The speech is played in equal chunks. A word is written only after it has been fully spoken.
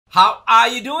How are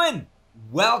you doing?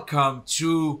 Welcome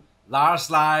to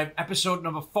LarsLive episode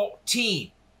number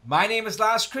 14. My name is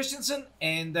Lars Christensen,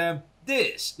 and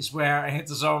this is where I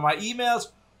answer some of my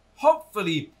emails,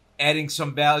 hopefully adding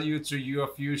some value to your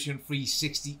Fusion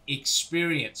 360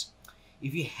 experience.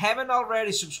 If you haven't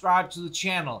already subscribed to the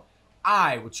channel,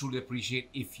 I would truly appreciate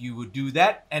if you would do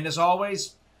that. And as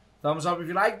always, thumbs up if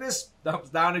you like this,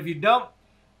 thumbs down if you don't.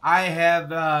 I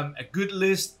have a good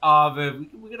list of,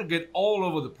 we're going to get all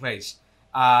over the place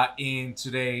in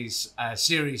today's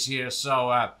series here.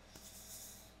 So,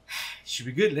 should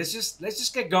be good. Let's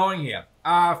just get going here.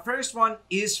 First one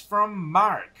is from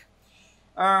Mark.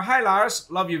 Hi Lars,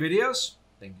 love your videos.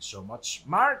 Thank you so much,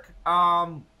 Mark.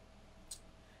 I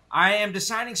am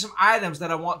designing some items that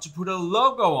I want to put a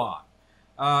logo on.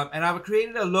 And I've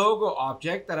created a logo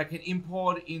object that I can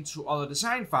import into other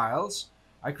design files.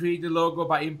 I create the logo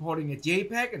by importing a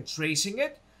JPEG and tracing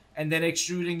it, and then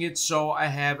extruding it so I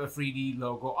have a 3D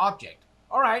logo object.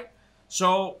 All right,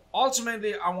 so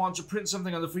ultimately I want to print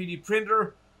something on the 3D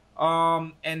printer,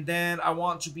 and then I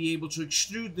want to be able to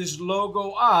extrude this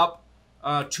logo up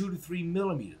 2 to 3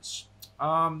 millimeters.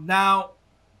 Now,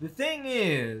 the thing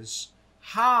is,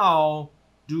 how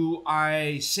do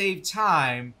I save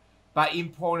time by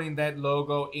importing that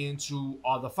logo into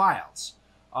other files?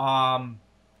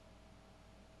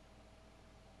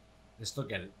 Let's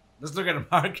look at it. Let's look at it,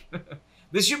 Mark.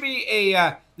 This should be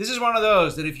a, this is one of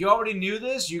those that if you already knew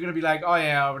this, you're going to be like, oh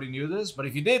yeah, I already knew this. But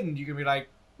if you didn't, you're going to be like,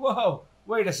 whoa,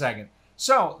 wait a second.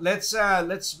 So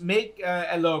let's make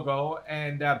a logo.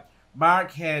 And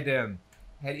Mark had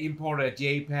imported a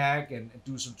JPEG and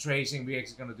do some tracing. We're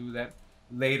actually going to do that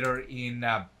later in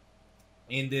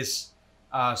this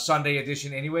Sunday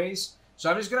edition anyways.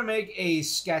 So I'm just going to make a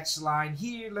sketch line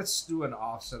here. Let's do an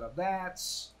offset of that.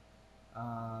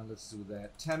 Let's do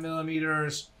that 10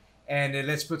 millimeters, and then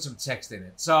let's put some text in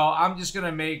it. So I'm just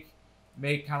gonna make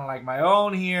kind of like my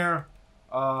own here,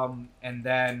 and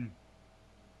then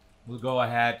we'll go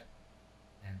ahead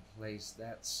and place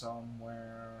that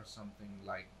somewhere, something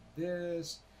like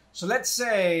this. So let's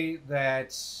say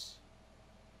that,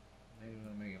 maybe I'm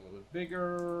gonna make it a little bit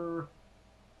bigger.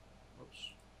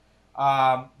 Oops.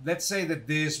 Let's say that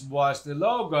this was the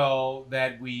logo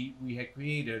that we had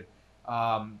created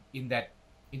in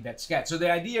that sketch. So the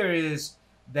idea is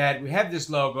that we have this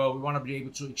logo. We want to be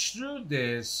able to extrude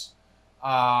this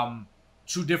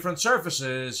to different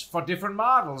surfaces for different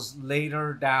models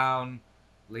later down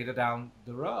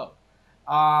the road.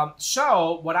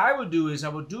 So what I would do is I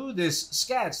would do this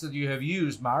sketch that you have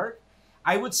used, Mark.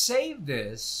 I would save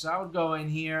this. So I would go in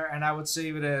here and I would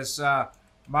save it as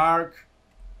Mark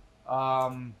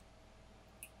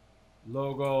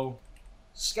logo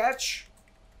sketch.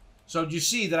 So you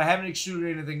see that I haven't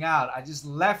extruded anything out. I just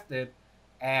left it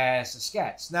as a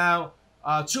sketch. Now,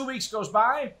 2 weeks goes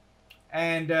by,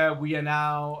 and we are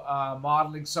now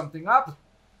modeling something up.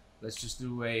 Let's just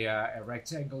do a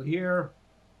rectangle here.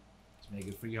 Let's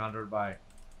make it 300 by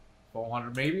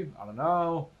 400 maybe. I don't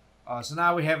know. So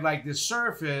now we have like this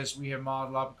surface we have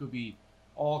modeled up. It could be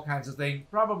all kinds of things.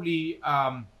 Probably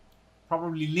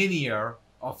linear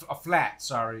or flat,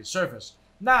 sorry, surface.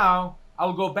 Now,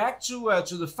 I'll go back to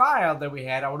the file that we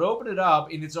had. I would open it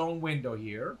up in its own window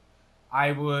here.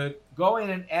 I would go in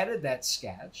and edit that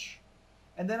sketch.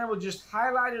 And then I would just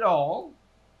highlight it all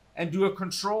and do a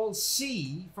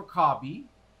Control-C for copy.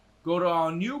 Go to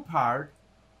our new part,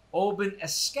 open a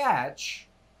sketch,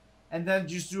 and then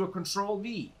just do a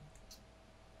Control-V.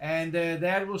 And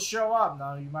that will show up.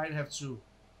 Now, you might have to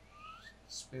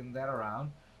spin that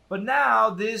around. But now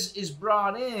this is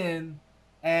brought in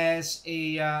as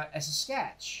a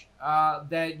sketch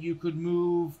that you could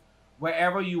move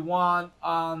wherever you want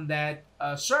on that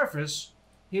surface.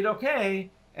 Hit OK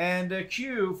and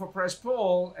Q for press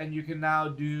pull, and you can now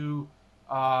do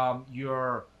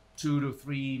your 2 to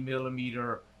 3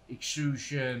 millimeter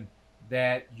extrusion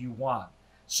that you want.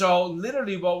 So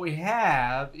literally what we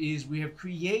have is we have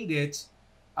created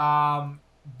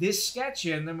this sketch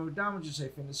here, and then when we're done, we'll just say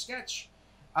finish sketch.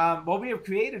 What we have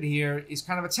created here is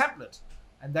kind of a template.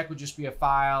 And that could just be a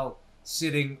file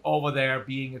sitting over there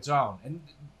being its own. And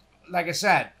like I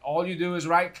said, all you do is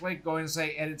right click, go in and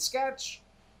say edit sketch.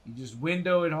 You just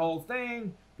window it whole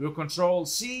thing, do a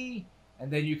Control-C,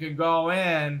 and then you can go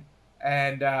in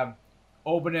and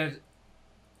open it,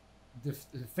 the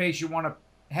face you want to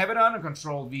have it on, a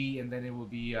Control-V, and then it will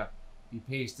be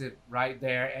pasted right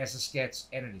there as a sketch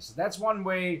entity. So that's one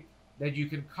way that you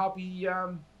can copy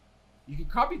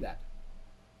that.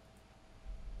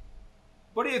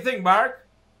 What do you think, Mark?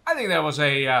 I think that was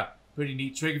a pretty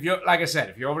neat trick. If you, like I said,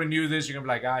 if you already knew this, you're gonna be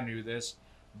like, I knew this.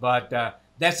 But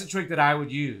that's the trick that I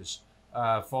would use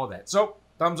for that. So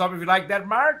thumbs up if you like that,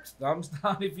 Mark. Thumbs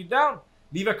down if you don't.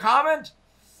 Leave a comment.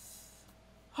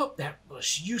 Hope that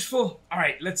was useful. All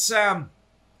right, let's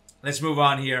move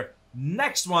on here.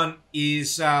 Next one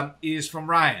is from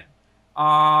Ryan,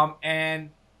 and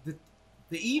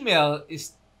the email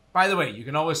is. By the way, you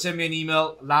can always send me an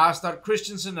email,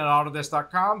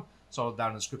 lars.christensen@autodesk.com. It's all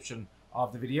down in the description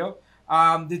of the video.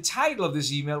 The title of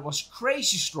this email was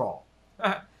Crazy Straw.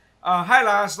 Hi,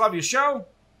 Lars. Love your show.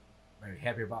 Very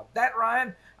happy about that,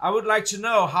 Ryan. I would like to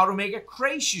know how to make a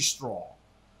crazy straw.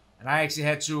 And I actually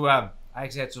had to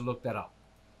look that up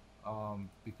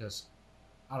because,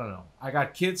 I don't know. I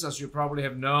got kids, as you probably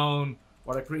have known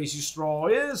what a crazy straw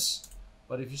is.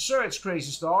 But if you search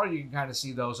crazy straw, you can kind of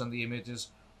see those on the images.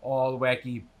 All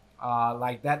wacky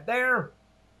like that there.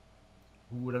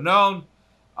 Who would have known?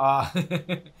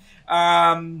 I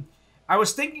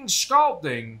was thinking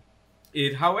sculpting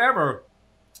it. However,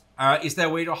 is there a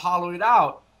way to hollow it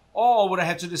out? Or would I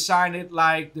have to design it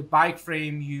like the bike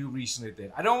frame you recently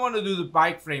did? I don't want to do the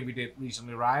bike frame we did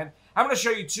recently, Ryan. I'm going to show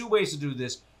you 2 ways to do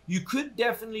this. You could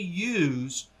definitely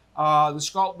use the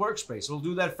Sculpt workspace. We'll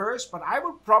do that first, but I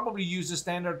would probably use the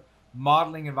standard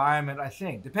modeling environment, I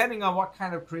think, depending on what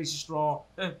kind of crazy straw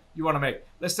you want to make.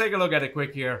 Let's take a look at it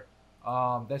quick here.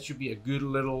 That should be a good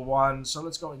little one. So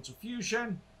let's go into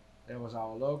Fusion. There was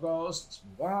our logos. Let's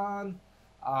move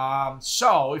on.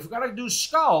 So if we're going to do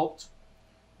Sculpt,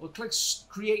 we'll click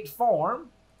Create Form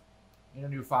in a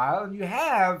new file, and you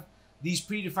have these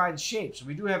predefined shapes.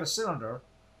 We do have a cylinder,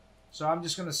 so I'm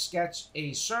just going to sketch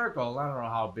a circle. I don't know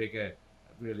how big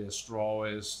really a straw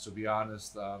is, to be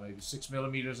honest, maybe 6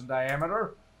 millimeters in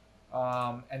diameter,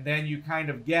 and then you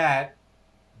kind of get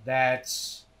that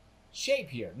shape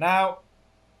here. Now,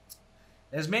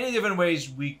 there's many different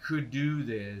ways we could do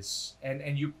this,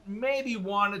 and you maybe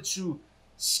wanted to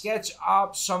sketch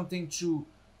up something to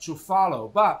follow,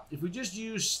 but if we just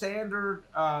use standard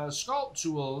Sculpt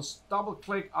tools, double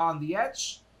click on the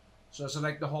edge, so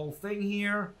select the whole thing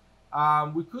here,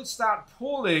 we could start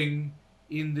pulling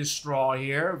in this straw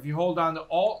here. If you hold down the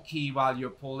Alt key while you're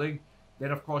pulling,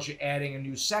 then of course you're adding a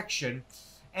new section,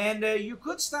 and you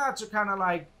could start to kind of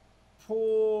like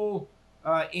pull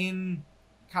in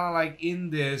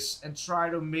this and try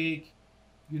to make,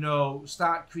 you know,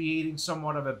 start creating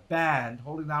somewhat of a band,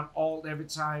 holding down Alt every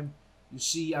time you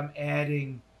see I'm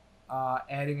adding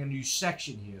a new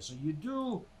section here. So you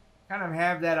do kind of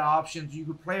have that option. You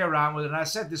could play around with it. And I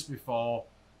said this before,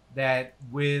 that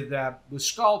with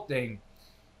sculpting,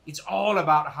 it's all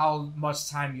about how much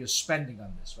time you're spending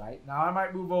on this, right? Now I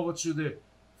might move over to the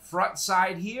front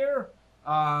side here,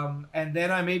 and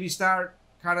then I maybe start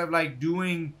kind of like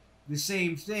doing the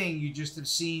same thing you just have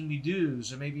seen me do.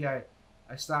 So maybe I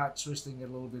start twisting it a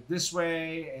little bit this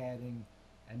way, adding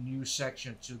a new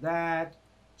section to that,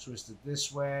 twist it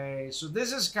this way. So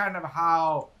this is kind of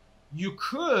how you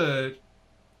could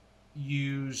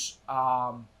use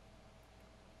the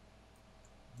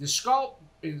sculpt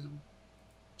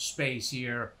space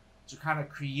here to kind of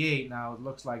create. Now it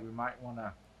looks like we might want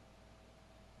to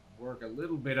work a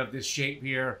little bit of this shape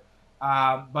here,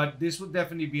 but this would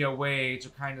definitely be a way to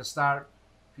kind of start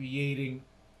creating,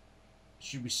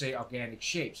 should we say, organic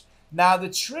shapes. Now the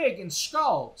trick in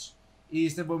Sculpt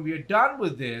is that when we are done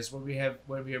with this, when we have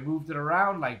moved it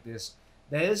around like this,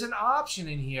 there is an option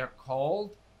in here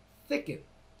called Thicken,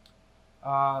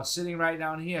 sitting right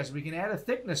down here. So we can add a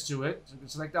thickness to it. So we can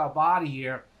select our body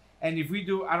here, and if we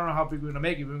do, I don't know how big we're going to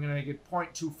make it, we're going to make it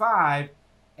 0.25,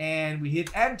 and we hit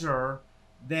enter,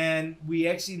 then we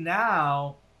actually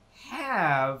now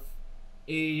have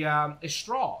a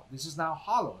straw. This is now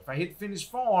hollow. If I hit finish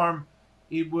form,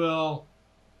 it will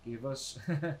give us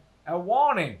a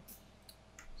warning.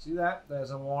 See that?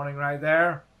 There's a warning right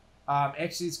there.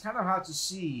 Actually, it's kind of hard to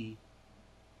see.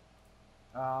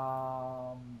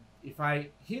 If I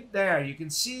hit there, you can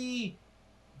see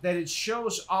that it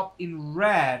shows up in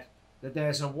red that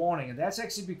there's a warning, and that's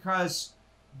actually because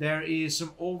there is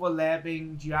some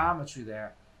overlapping geometry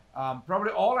there.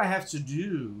 Probably all I have to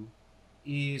do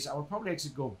is, I will probably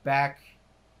actually go back.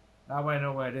 Now I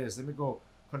know where it is. Let me go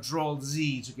Control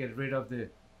Z to get rid of the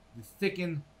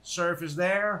thickened surface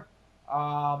there.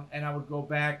 And I would go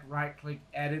back, right click,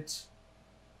 edit,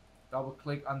 double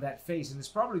click on that face. And it's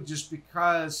probably just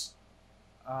because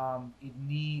it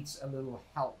needs a little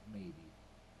help maybe.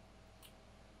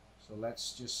 So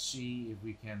let's just see if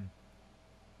we can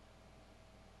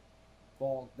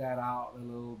bulk that out a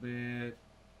little bit.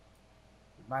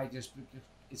 It might just be,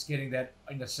 it's getting that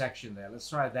intersection there. Let's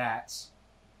try that.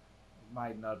 It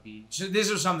might not be. So this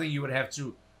is something you would have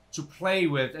to play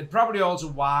with, and probably also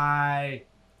why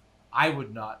I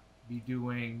would not be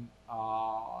doing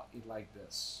it like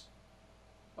this.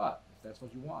 But if that's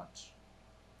what you want.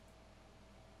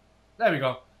 There we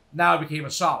go. Now it became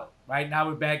a solid, right? Now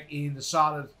we're back in the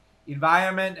solid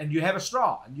environment, and you have a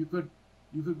straw, and you could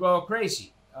go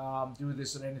crazy, do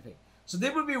this or anything. So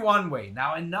that would be one way.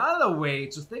 Now another way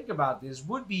to think about this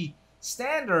would be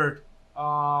standard,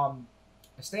 a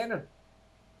standard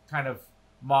kind of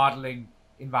modeling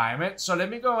environment. So let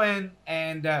me go in,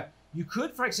 and you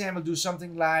could, for example, do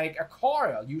something like a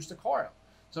coil. Use the coil.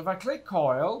 So if I click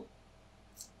coil,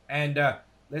 and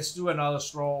let's do another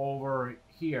straw over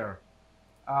here.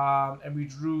 And we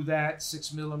drew that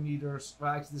 6 millimeters.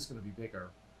 Well, actually, this is going to be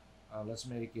bigger. Let's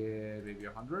make it maybe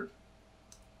 100.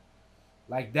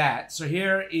 Like that. So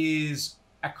here is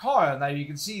a coil. Now you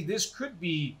can see this could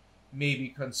be maybe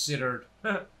considered,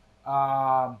 you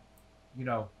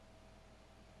know,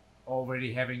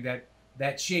 already having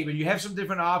that shape. And you have some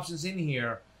different options in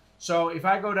here. So if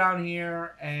I go down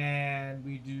here and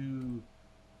we do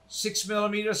 6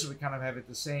 millimeters, so we kind of have it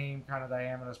the same kind of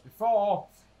diameter as before,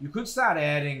 you could start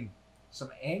adding some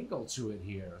angle to it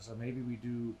here. So maybe we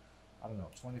do, I don't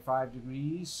know, 25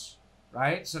 degrees,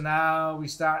 right? So now we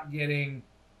start getting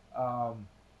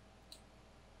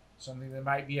something that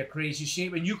might be a crazy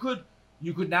shape. And you could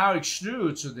now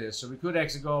extrude to this. So we could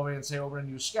actually go over and say, open a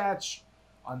new sketch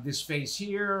on this face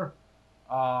here.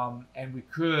 And we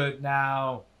could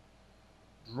now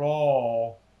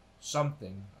draw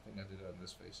something. I think I did it on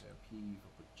this face here. P for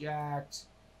project.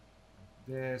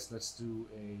 This, let's do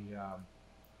a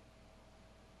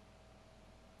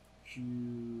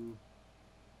Q,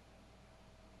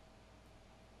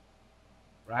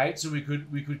 right? So we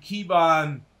could keep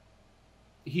on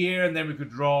here, and then we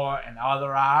could draw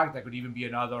another arc. That could even be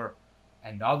another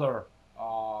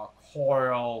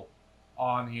coil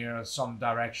on here in some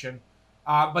direction.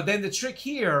 But then the trick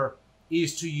here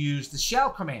is to use the shell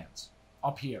command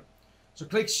up here. So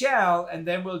click shell, and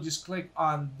then we'll just click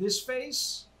on this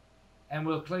face. And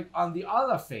we'll click on the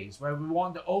other face where we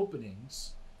want the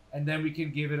openings, and then we can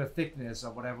give it a thickness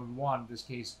of whatever we want. In this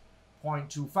case,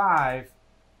 0.25,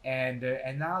 and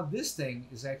now this thing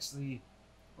is actually,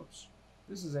 oops,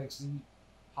 this is actually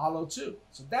hollow too.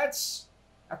 So that's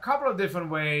a couple of different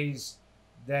ways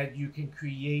that you can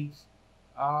create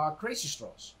crazy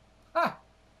straws. Huh.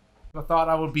 Never thought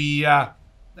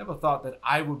that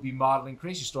I would be modeling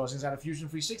crazy straws inside of Fusion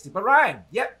 360. But Ryan,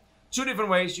 yep, 2 different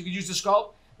ways. You can use the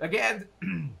sculpt. Again,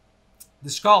 the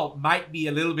sculpt might be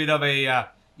a little bit of a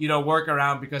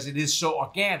workaround because it is so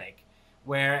organic,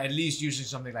 where at least using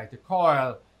something like the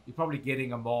coil, you're probably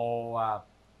getting a more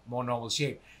normal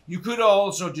shape. You could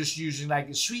also just using like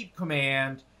a sweep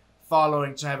command,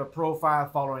 to have a profile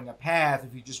following a path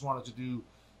if you just wanted to do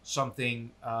something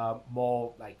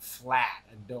more like flat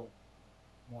and don't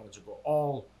want it to go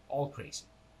all crazy.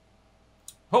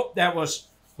 Hope that was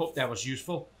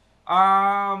useful.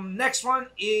 Next one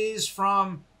is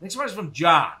from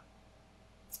John.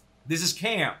 This is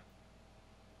Cam.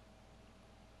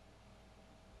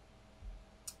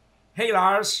 Hey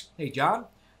Lars. Hey John.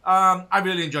 I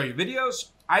really enjoy your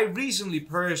videos. I recently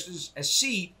purchased a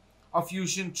seat of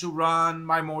Fusion to run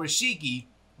my Morisiki.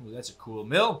 Oh, that's a cool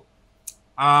mill.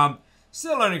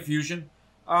 Still learning Fusion.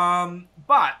 So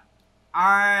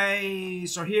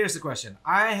here's the question.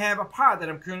 I have a part that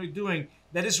I'm currently doing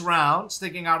that is round,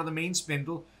 sticking out of the main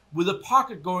spindle, with a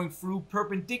pocket going through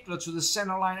perpendicular to the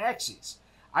centerline axis.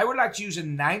 I would like to use a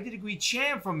 90-degree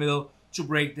chamfer mill to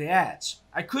break the edge.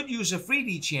 I could use a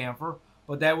 3D chamfer,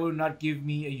 but that will not give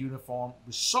me a uniform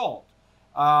result.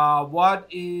 What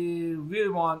I really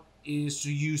want is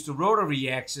to use the rotary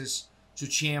axis to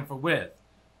chamfer with.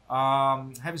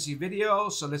 Haven't seen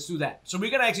videos, so let's do that. So we're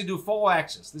going to actually do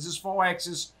 4-axis. This is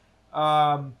 4-axis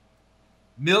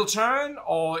mill turn,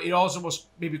 or it also was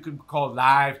maybe could be called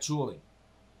live tooling.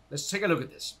 Let's take a look at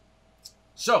this.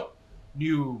 So,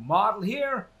 new model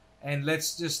here, and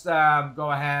let's just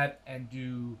go ahead and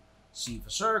do C for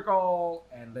circle,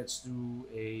 and let's do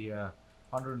a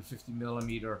 150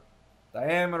 millimeter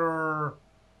diameter,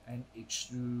 and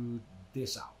extrude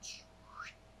this out.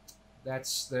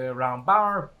 That's the round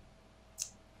bar.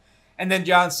 And then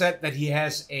John said that he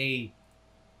has a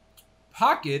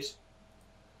pocket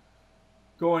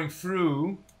going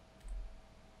through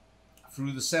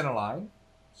the center line.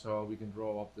 So we can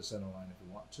draw up the center line if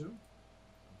we want to.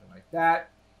 Something like that.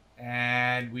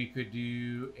 And we could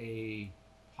do a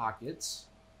pocket.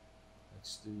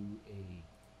 Let's do a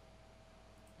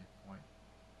midpoint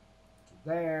to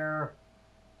there.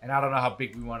 And I don't know how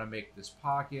big we want to make this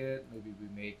pocket. Maybe we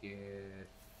make it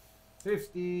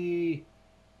 50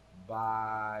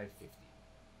 by 50.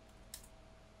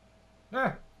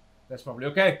 That's probably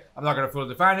okay. I'm not going to fully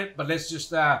define it, but let's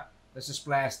just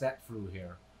blast that through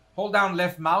here. Hold down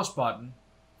left mouse button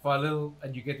for a little,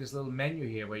 and you get this little menu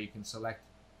here where you can select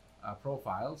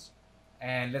profiles.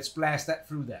 And let's blast that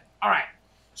through there. All right.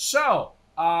 So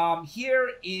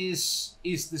here is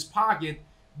this pocket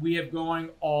we have going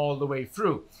all the way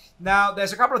through. Now,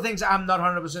 there's a couple of things I'm not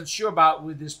 100% sure about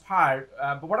with this part,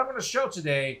 but what I'm going to show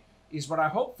today is what I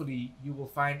hopefully you will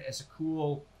find as a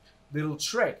cool little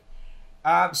trick.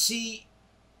 See,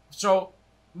 so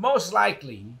most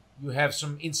likely you have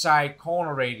some inside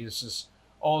corner radiuses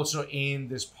also in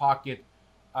this pocket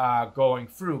going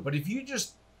through. But if you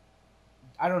just,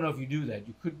 I don't know if you do that.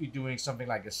 You could be doing something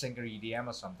like a single EDM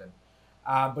or something.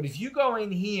 But if you go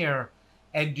in here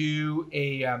and do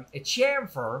a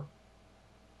chamfer,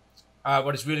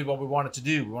 what is really what we wanted to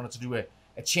do. We wanted to do a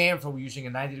chamfer. We're using a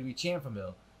 90-degree chamfer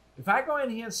mill. If I go in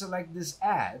here and select this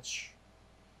edge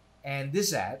and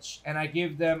this edge, and I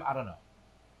give them, I don't know,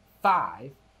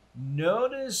 5,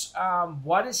 notice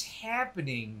what is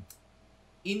happening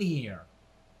in here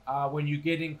when you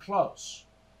get in close.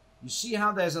 You see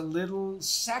how there's a little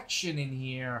section in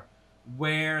here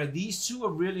where these two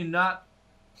are really not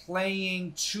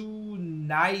playing too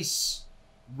nice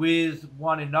with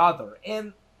one another.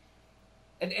 And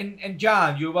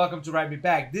John, you're welcome to write me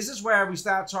back. This is where we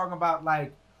start talking about,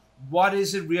 like, what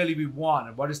is it really we want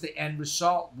and what is the end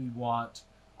result we want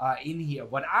in here.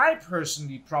 What I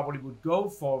personally probably would go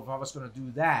for if I was going to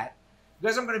do that,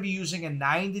 because I'm going to be using a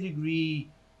 90-degree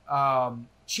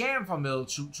chamfer mill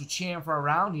to chamfer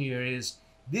around here, is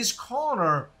this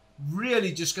corner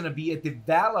really just going to be a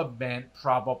development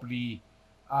probably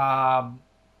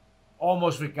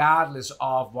almost regardless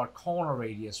of what corner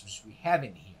radius we have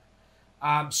in here.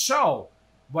 So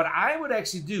what I would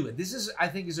actually do, and this is, I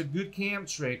think, is a good cam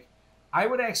trick, I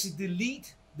would actually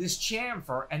delete this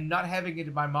chamfer and not having it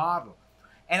in my model.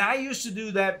 And I used to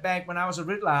do that back when I was a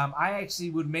RIDLAM. I actually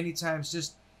would many times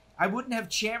just, I wouldn't have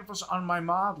chamfers on my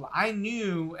model. I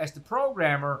knew as the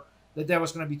programmer that there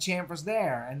was going to be chamfers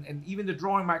there, and even the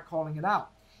drawing might calling it out.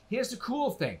 Here's the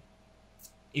cool thing.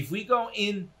 If we go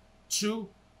in to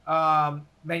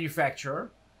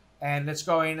manufacturer, and let's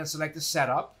go in and select the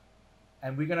setup,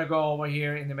 and we're going to go over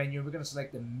here in the menu, we're going to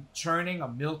select the turning or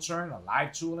mill turn or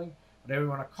live tooling, whatever you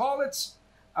want to call it.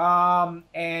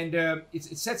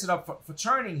 It sets it up for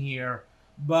turning here.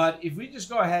 But if we just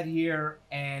go ahead here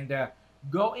and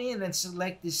go in and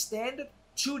select the standard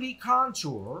 2D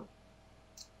contour,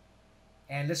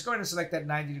 and let's go ahead and select that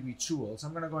 90-degree tool. So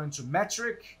I'm going to go into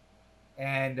metric,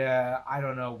 and I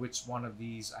don't know which one of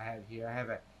these I have here. I have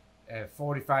a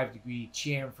 45-degree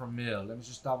chamfer mill. Let me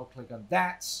just double click on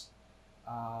that.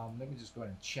 Let me just go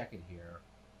ahead and check it here.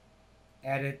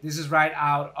 Edit. This is right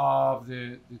out of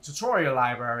the tutorial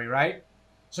library, right?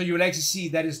 So you will actually see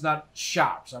that is not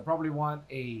sharp. So I probably want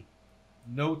a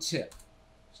no tip.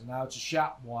 So now it's a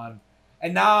sharp one.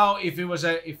 And now if it was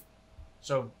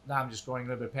so now I'm just going a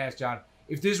little bit past John.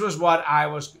 If this was what I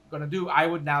was going to do, I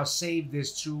would now save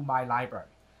this to my library.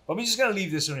 But we're just going to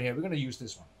leave this one here. We're going to use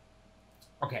this one.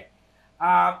 Okay.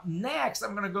 Next,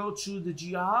 I'm going to go to the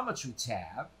Geometry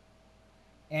tab.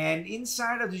 And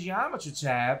inside of the Geometry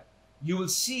tab, you will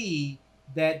see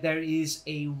that there is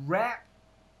a wrap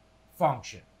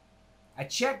function. I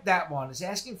checked that one. It's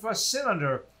asking for a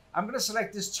cylinder. I'm going to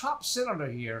select this top cylinder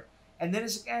here. And then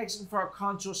it's asking for a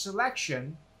contour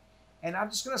selection. And I'm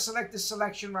just going to select this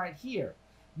selection right here.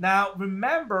 Now,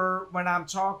 remember when I'm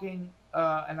talking,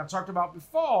 and I've talked about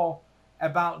before,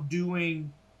 about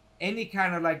doing any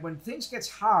kind of, like, when things gets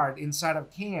hard inside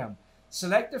of CAM,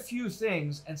 select a few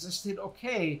things and just hit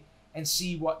OK and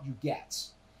see what you get.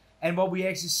 And what we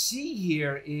actually see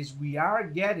here is we are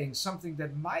getting something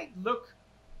that might look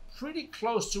pretty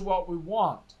close to what we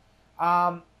want.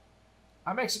 I'm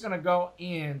actually going to go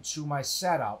into my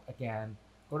setup again,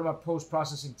 go to my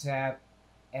post-processing tab,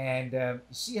 and you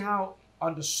see how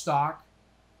under stock,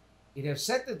 it has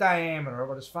set the diameter,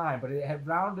 but it's fine, but it had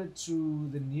rounded to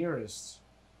the nearest.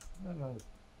 I don't know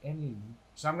any.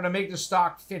 So I'm going to make the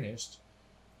stock finished.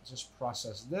 Let's just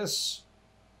process this.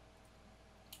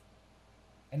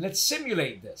 And let's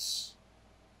simulate this.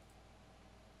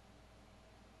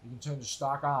 You can turn the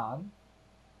stock on.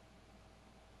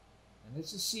 And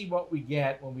let's just see what we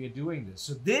get when we are doing this.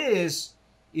 So this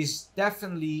is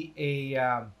definitely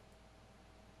a,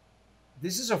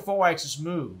 this is a 4-axis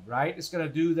move, right? It's going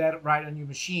to do that right on your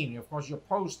machine. And of course, your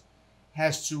post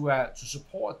has to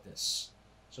support this.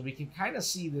 So we can kind of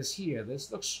see this here. This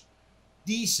looks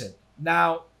decent.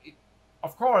 Now,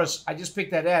 of course, I just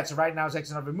picked that edge. So right now it's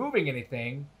actually not removing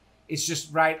anything. It's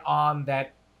just right on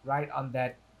that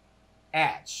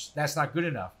edge. That's not good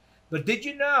enough. But did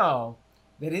you know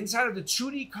that inside of the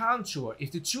 2D contour,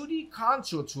 if the 2D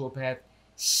contour toolpath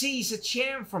sees a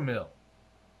chamfer mill,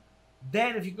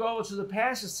 then if you go over to the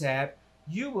passes tab,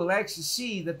 you will actually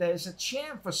see that there's a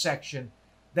chamfer section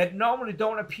that normally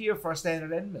don't appear for a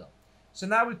standard end mill. So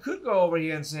now we could go over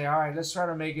here and say, all right, let's try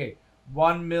to make a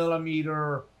 1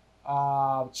 millimeter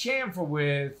chamfer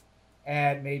width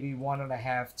at maybe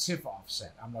 1.5 tip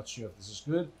offset. I'm not sure if this is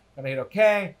good. I'm gonna hit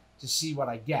OK to see what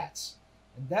I get.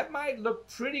 And that might look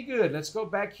pretty good. Let's go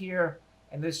back here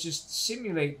and let's just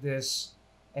simulate this.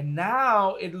 And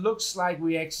now it looks like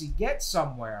we actually get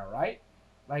somewhere, right?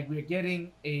 Like we're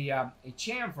getting a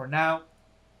chamfer. Now,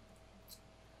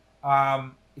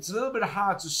 it's a little bit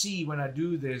hard to see when I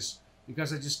do this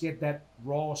because I just get that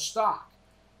raw stock.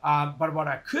 But what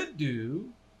I could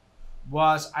do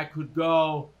was I could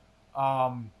go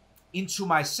into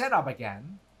my setup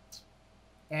again.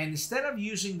 And instead of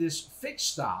using this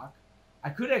fixed stock, I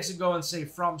could actually go and say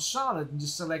from solid and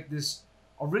just select this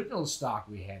original stock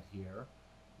we had here.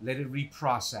 Let it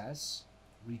reprocess,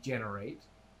 regenerate.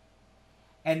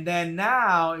 And then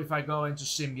now, if I go into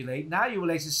simulate, now you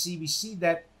will actually see, we see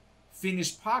that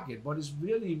finished pocket, what is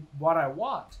really what I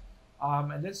want.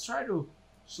 And let's try to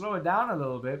slow it down a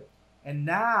little bit. And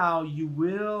now you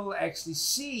will actually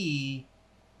see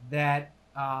that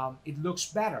it looks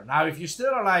better. Now, if you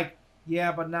still are like,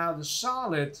 yeah, but now the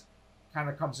solid kind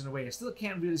of comes in the way, I still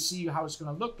can't really see how it's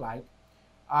going to look like.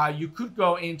 You could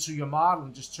go into your model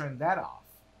and just turn that off.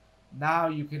 Now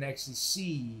you can actually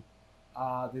see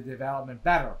the development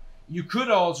better. You could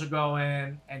also go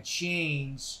in and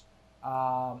change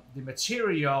the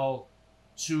material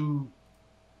to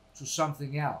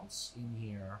something else in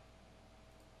here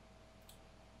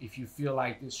if you feel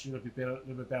like this should be better, a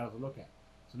little bit better to look at.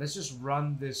 So let's just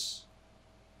run this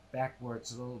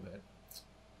backwards a little bit.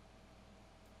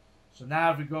 So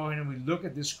now if we go in and we look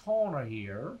at this corner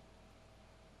here,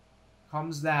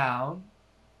 comes down,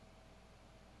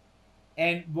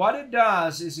 and what it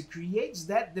does is it creates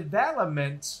that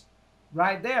development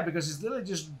right there because it's literally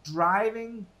just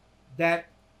driving that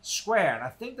square. And I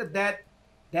think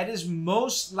that is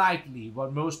most likely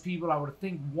what most people I would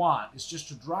think want, is just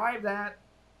to drive that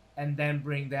and then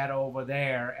bring that over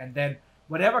there. And then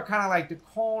whatever kind of like the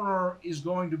corner is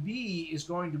going to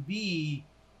be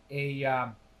a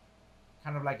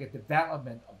kind of like a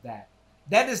development of that.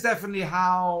 That is definitely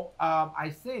how I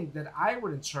think that I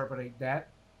would interpret that.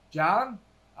 John,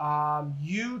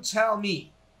 you tell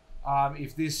me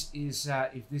if this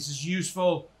is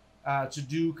useful to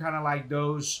do kind of like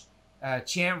those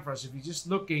chamfers. If you're just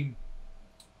looking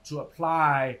to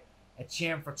apply a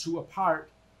chamfer to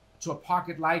a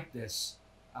pocket like this,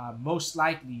 most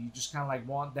likely you just kind of like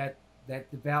want that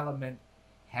development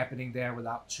happening there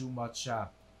without too much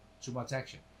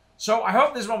action. So I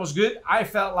hope this one was good. I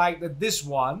felt like that this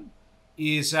one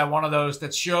is one of those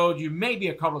that showed you maybe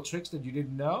a couple of tricks that you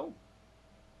didn't know.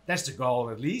 That's the goal,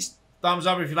 at least. Thumbs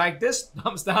up if you like this.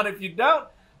 Thumbs down if you don't.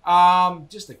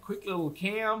 Just a quick little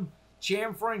chamfering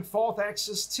 4th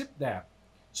axis tip there.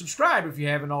 Subscribe if you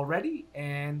haven't already,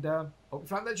 and hope you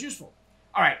found that useful.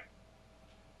 All right.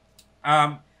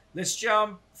 Let's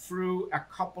jump through a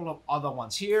couple of other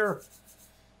ones here.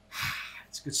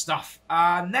 It's good stuff.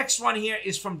 Next one here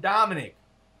is from Dominic.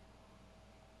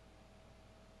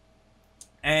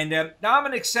 And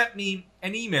Dominic sent me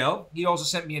an email. He also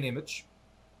sent me an image.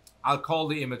 I'll call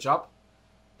the image up.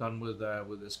 Done with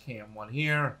this cam one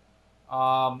here.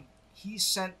 He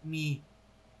sent me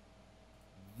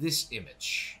this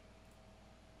image.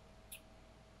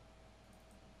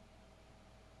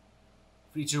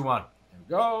 3, 2, 1. There we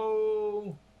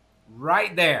go.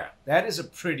 Right there. That is a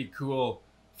pretty cool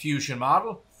Fusion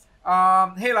model.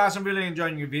 Hey Lars, I'm really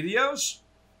enjoying your videos.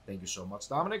 Thank you so much,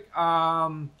 Dominic.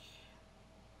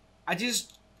 I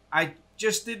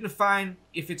just didn't find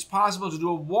if it's possible to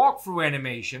do a walkthrough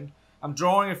animation. I'm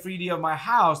drawing a 3D of my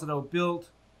house that I'll build,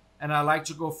 and I like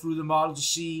to go through the model to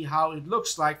see how it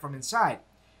looks like from inside.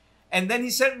 And then he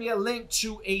sent me a link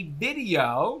to a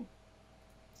video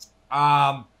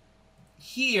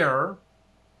here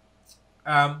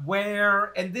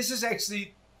where, and this is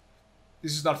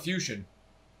not Fusion.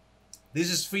 This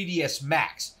is 3ds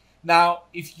Max. Now,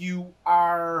 if you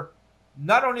are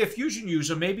not only a Fusion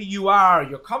user, maybe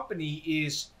your company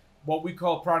is what we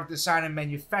call product design and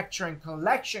manufacturing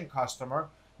collection customer,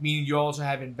 meaning you also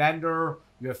have Inventor,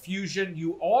 you have Fusion,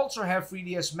 you also have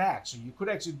 3ds Max. So you could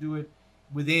actually do it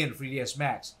within 3ds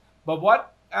Max. But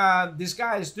what this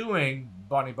guy is doing,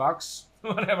 Bunny Bucks,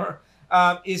 whatever,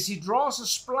 is he draws a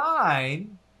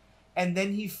spline and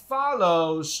then he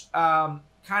follows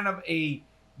kind of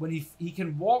when he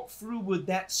can walk through with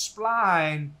that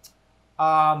spline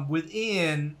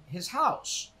within his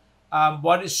house.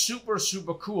 What is super,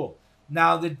 super cool.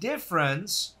 Now, the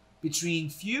difference between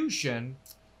Fusion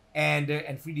and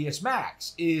 3ds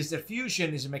Max is that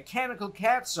Fusion is a mechanical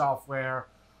CAD software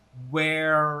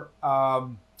where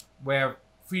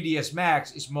 3ds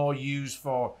Max is more used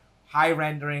for high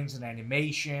renderings and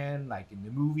animation, like in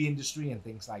the movie industry and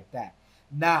things like that.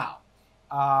 Now,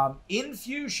 in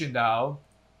Fusion though,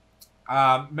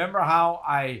 remember how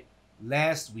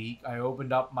last week I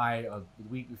opened up the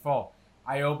week before,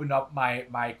 I opened up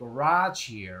my garage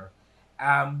here.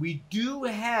 We do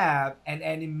have an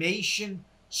animation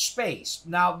space.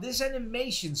 Now, this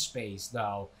animation space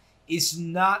though is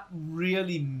not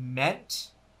really meant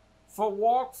for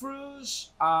walkthroughs.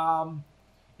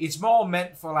 It's more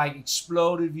meant for like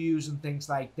exploded views and things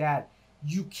like that.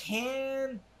 You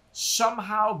can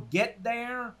somehow get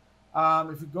there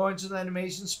if you go into the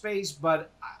animation space, but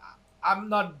I'm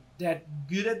not that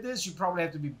good at this. You probably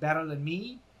have to be better than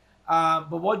me.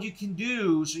 But what you can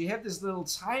do, so you have this little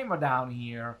timer down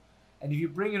here, and if you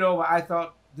bring it over, I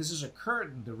thought this is a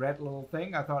curtain, the red little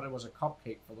thing. I thought it was a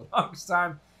cupcake for the longest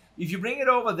time. If you bring it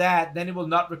over that, then it will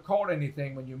not record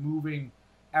anything when you're moving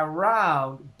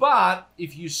around. But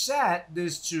if you set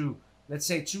this to, let's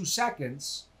say, 2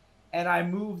 seconds, and I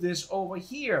move this over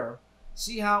here,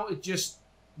 see how it just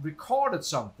recorded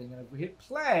something. And if we hit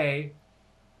play,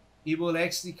 it will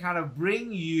actually kind of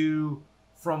bring you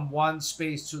from one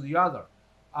space to the other.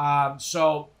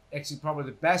 So actually probably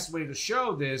the best way to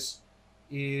show this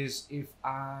is if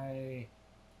I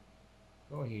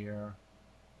go here,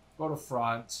 go to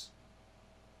front,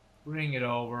 bring it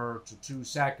over to 2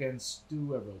 seconds,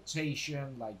 do a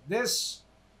rotation like this.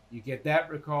 You get that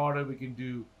recorded. We can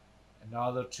do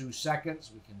another 2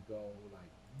 seconds. We can go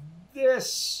like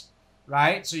this,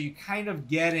 right? So you kind of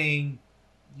getting,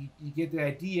 you get the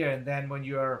idea. And then when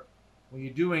you're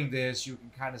doing this, you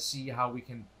can kind of see how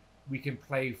we can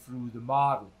play through the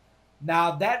model.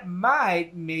 Now that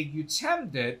might make you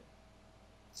tempted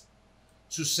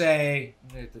to say,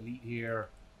 I'm going to delete here,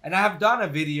 and I have done a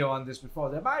video on this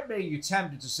before. That might make you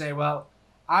tempted to say, well,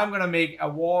 I'm going to make a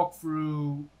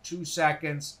walkthrough 2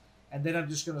 seconds, and then I'm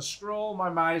just going to scroll my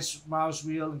mouse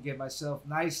wheel and get myself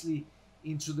nicely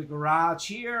into the garage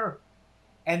here,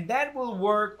 and that will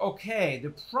work okay.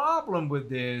 The problem with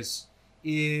this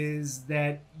is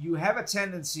that you have a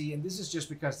tendency, and this is just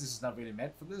because this is not really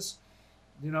meant for this,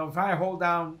 you know, if I hold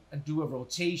down and do a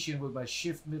rotation with my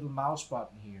shift middle mouse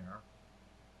button here,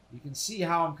 you can see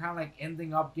how I'm kind of like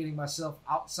ending up getting myself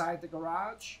outside the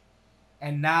garage.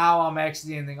 And now I'm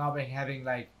actually ending up having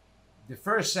like, the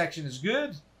first section is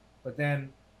good, but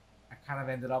then I kind of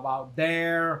ended up out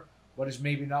there, what is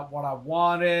maybe not what I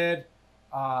wanted.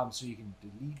 So you can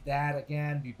delete that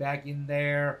again, be back in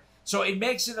there. So it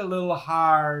makes it a little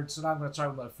hard. So now I'm going to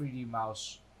talk about 3D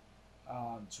mouse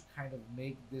to kind of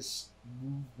make this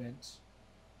movement.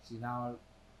 See, now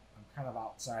I'm kind of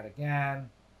outside again.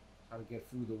 Try to get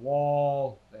through the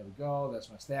wall. There we go. That's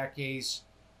my staircase.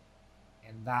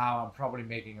 And now I'm probably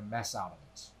making a mess out of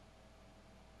it.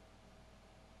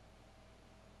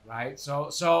 Right?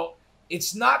 So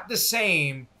it's not the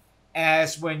same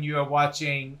as when you're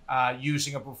watching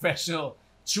using a professional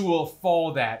tool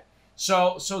for that.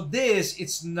 So this,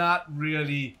 it's not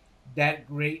really that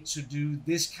great to do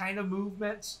this kind of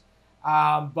movement.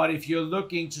 But if you're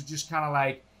looking to just kind of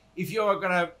like, if you're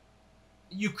gonna,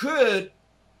 you could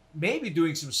maybe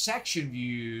doing some section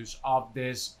views of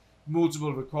this,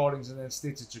 multiple recordings, and then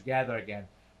stitch it together again.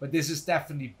 But this is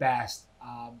definitely best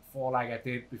for like I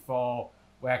did before,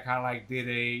 where I kind of like did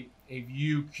a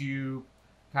view cube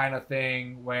kind of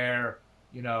thing, where,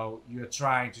 you know, you're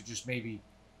trying to just maybe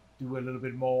do a little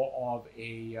bit more of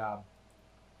a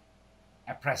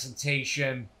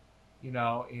presentation, you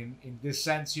know, in this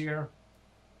sense here.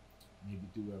 Maybe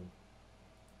do a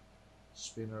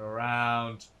spin it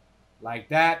around like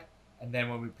that, and then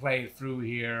when we play it through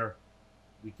here,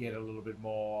 we get a little bit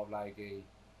more of like a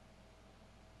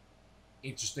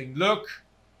interesting look,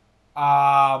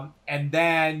 and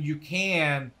then you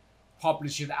can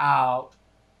publish it out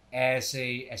as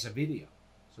a video.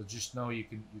 So just know you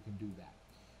can do that.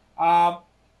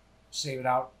 Save it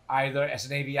out either as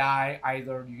an AVI,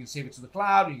 either you can save it to the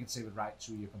cloud, or you can save it right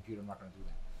to your computer. I'm not going to do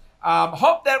that.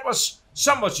 Hope that was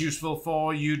somewhat useful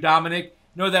for you, Dominic.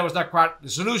 No, that was not quite the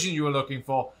solution you were looking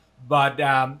for, but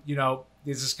you know,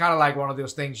 this is kind of like one of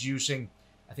those things using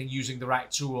the right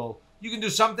tool. You can do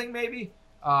something maybe.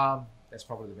 That's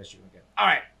probably the best you're gonna get. All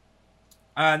right.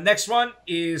 Next one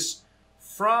is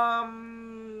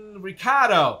from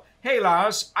Ricardo. Hey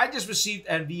Lars, I just received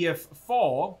a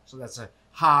VF4, so that's a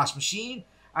Haas machine.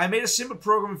 I made a simple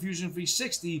program in Fusion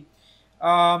 360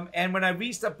 And when I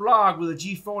reached the block with a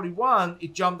G41,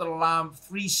 it jumped at alarm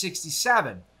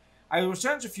 367. I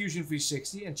returned to Fusion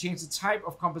 360 and changed the type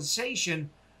of compensation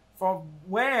for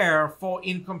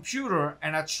in computer,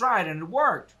 and I tried and it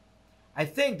worked. I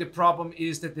think the problem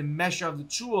is that the measure of the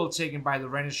tool taken by the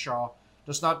Renishaw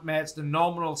does not match the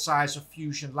nominal size of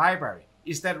Fusion library.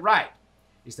 Is that right?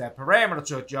 Is there a parameter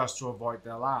to adjust to avoid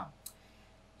the alarm?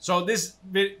 So this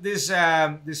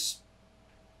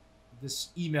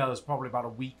email is probably about a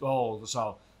week old or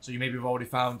so. So you maybe have already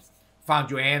found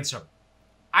your answer.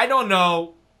 I don't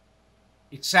know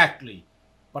exactly,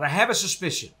 but I have a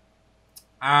suspicion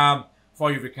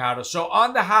for you, Ricardo. So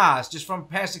on the Haas, just from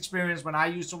past experience when I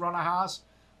used to run a Haas,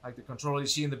 like the controller you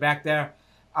see in the back there,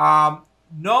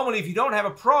 normally if you don't have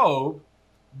a probe,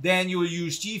 then you will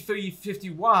use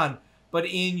G351, but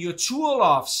in your tool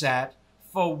offset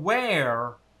for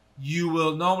wear, you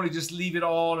will normally just leave it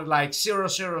all at like 000.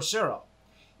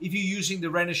 If you're using the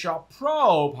Renishaw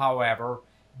probe, however,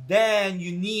 then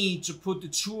you need to put the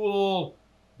tool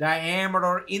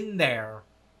diameter in there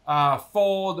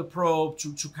for the probe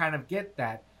to kind of get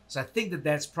that. So I think that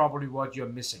that's probably what you're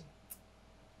missing.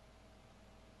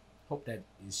 Hope that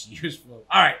is useful.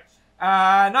 All right,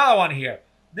 another one here.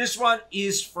 This one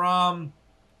is from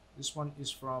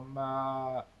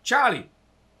Charlie.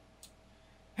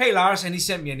 Hey Lars, and he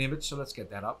sent me an image, so let's get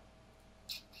that up.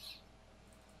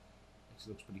 This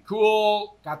looks pretty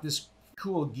cool. Got this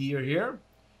cool gear here.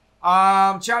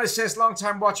 Charlie says, long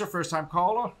time watcher, first time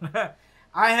caller.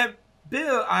 I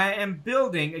am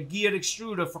building a geared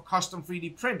extruder for custom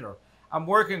 3D printer. I'm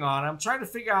working on it. I'm trying to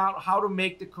figure out how to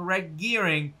make the correct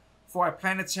gearing for a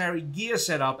planetary gear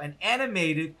setup and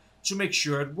animate it to make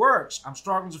sure it works. I'm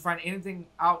struggling to find anything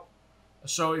out.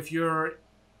 So if you're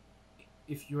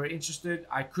interested,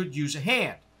 I could use a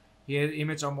hand. Here's the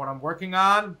image on what I'm working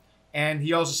on, and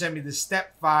he also sent me the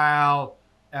step file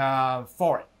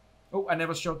for it. Oh, I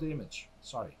never showed the image.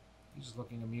 Sorry. He's just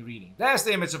looking at me reading. There's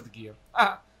the image of the gear.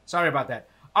 Sorry about that.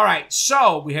 All right,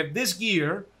 so we have this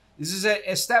gear. This is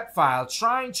a step file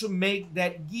trying to make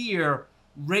that gear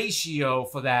ratio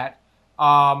for that,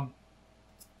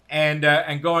 and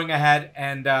going ahead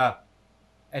and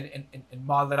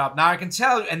model it up. Now I can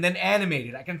tell you, and then animate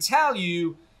it. I can tell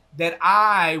you that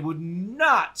I would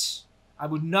not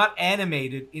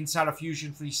animate it inside of Fusion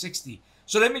 360.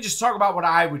 So let me just talk about what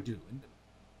I would do.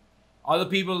 Other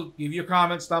people give you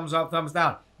comments, thumbs up, thumbs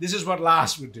down. This is what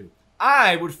Lars would do.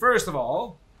 I would first of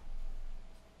all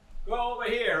go over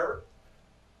here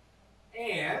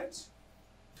and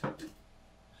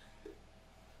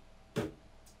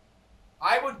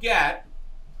I would get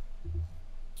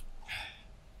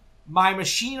my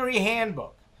machinery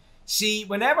handbook. See,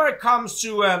 whenever it comes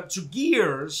to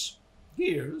gears,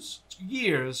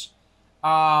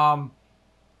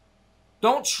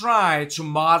 don't try to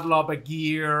model up a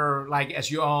gear like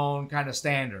as your own kind of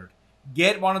standard.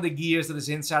 Get one of the gears that is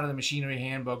inside of the machinery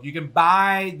handbook. You can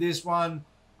buy this one.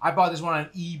 I bought this one on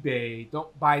eBay.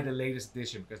 Don't buy the latest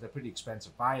edition because they're pretty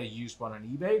expensive. Buy a used one on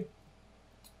eBay.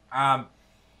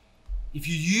 If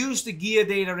you use the gear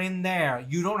data in there,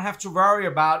 you don't have to worry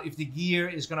about if the gear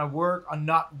is going to work or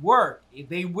not work.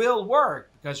 They will work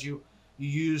because you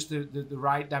use the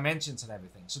right dimensions and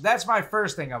everything. So that's my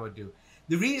first thing I would do.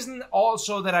 The reason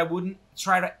also that I wouldn't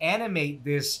try to animate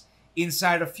this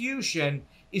inside of Fusion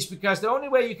is because the only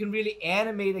way you can really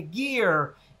animate a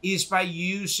gear is by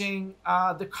using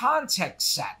the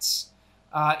context sets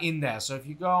in there. So if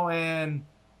you go in,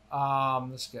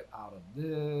 let's get out of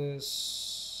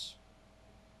this.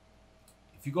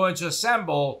 If you go into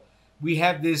assemble, we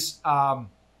have this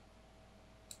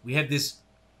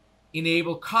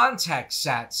enable context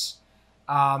sets,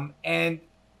 and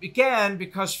again,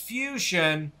 because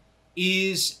Fusion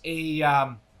is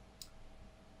a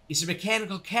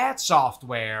mechanical CAD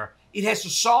software, it has to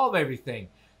solve everything.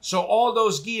 So all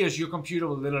those gears, your computer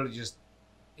will literally just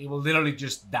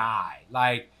die.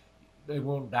 Like, it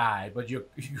won't die, but your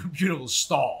computer will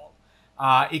stall.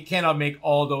 It cannot make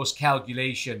all those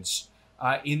calculations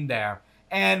in there.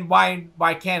 And why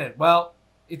can't it? Well,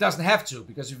 it doesn't have to,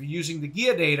 because if you're using the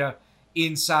gear data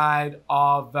inside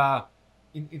of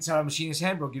Machinist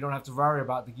Handbook, you don't have to worry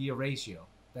about the gear ratio.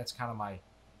 That's kind of my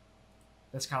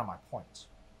point.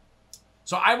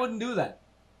 So I wouldn't do that.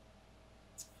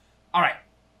 All right.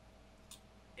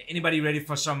 Anybody ready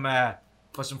for some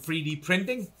 3D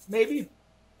printing? Maybe,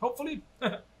 hopefully,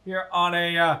 here on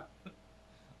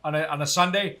a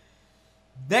Sunday.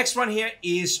 Next one here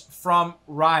is from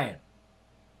Ryan.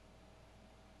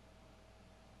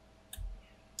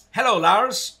 Hello,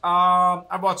 Lars.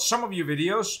 I watched some of your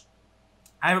videos.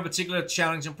 I have a particular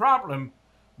challenging problem.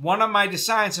 One of my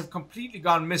designs have completely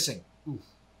gone missing. Oof,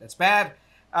 that's bad.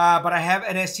 But I have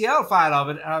an STL file of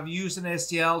it, and I've used an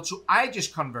STL to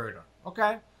IGES converter.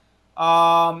 Okay.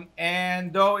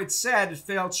 And though it said it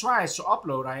failed twice to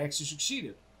upload, I actually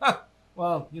succeeded.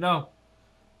 Well, you know,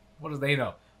 what do they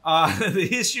know? The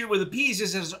issue with the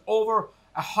pieces is over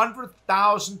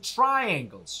 100,000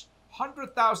 triangles.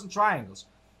 100,000 triangles.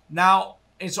 Now,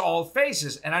 it's all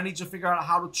faces, and I need to figure out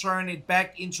how to turn it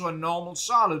back into a normal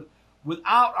solid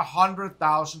without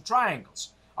 100,000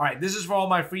 triangles. All right, this is for all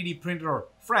my 3D printer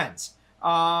friends.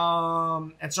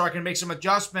 And so I can make some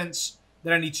adjustments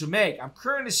that I need to make. I'm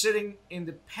currently sitting in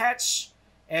the patch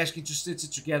asking to stitch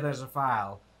it together as a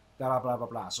file. Blah, blah, blah,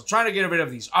 blah. So trying to get rid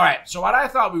of these. All right, so what I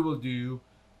thought we will do,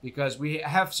 because we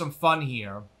have some fun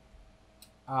here,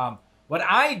 what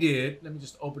I did, let me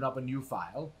just open up a new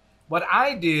file. What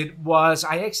I did was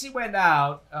I actually went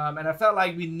out and I felt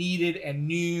like we needed a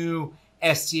new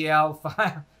STL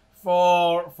file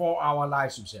for our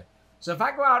live streams here. So if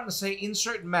I go out and say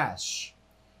insert mesh,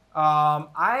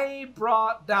 I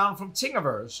brought down from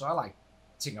Thingiverse, so I like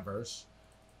Thingiverse,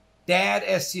 that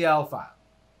STL file.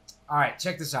 All right,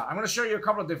 check this out. I'm going to show you a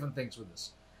couple of different things with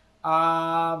this.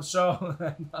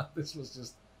 This was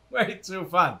just way too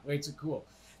fun, way too cool.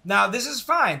 Now, this is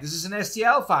fine. This is an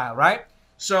STL file, right?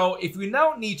 So if we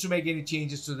don't need to make any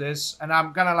changes to this, and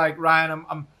I'm kind of like, Ryan,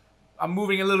 I'm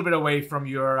moving a little bit away from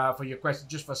your for your question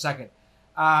just for a second.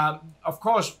 Of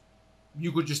course,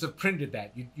 you could just have printed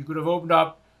that. You could have opened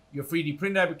up your 3D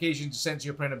print application to send to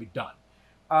your printer and be done.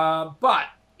 But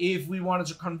if we wanted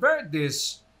to convert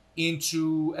this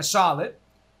into a solid,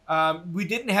 we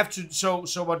didn't have to. So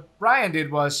what Brian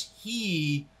did was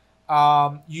he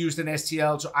used an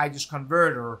STL to IGES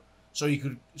converter so you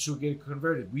could get it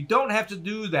converted. We don't have to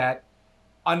do that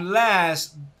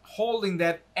unless holding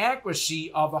that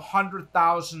accuracy of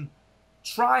 100,000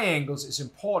 triangles is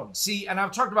important. See, and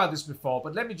I've talked about this before,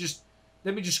 but let me just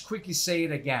quickly say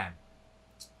it again.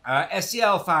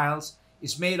 STL files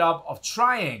is made up of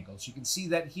triangles. You can see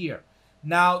that here.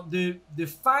 Now, the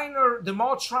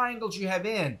more triangles you have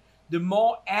in, the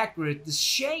more accurate the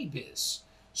shape is.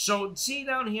 So see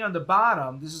down here on the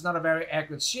bottom, this is not a very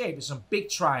accurate shape. It's some big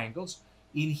triangles.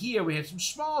 In here, we have some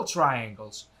small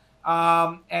triangles.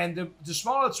 And the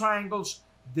smaller triangles,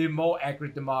 the more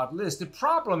accurate the model is. The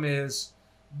problem is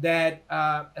that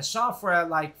a software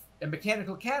like a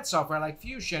mechanical CAD software like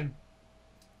Fusion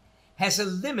has a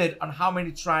limit on how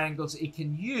many triangles it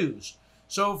can use.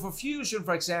 So for Fusion,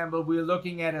 for example, we're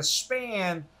looking at a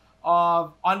span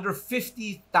of under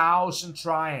 50,000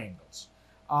 triangles.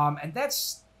 And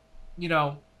that's, you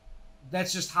know,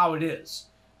 that's just how it is.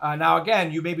 Now,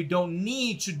 again, you maybe don't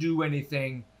need to do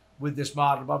anything with this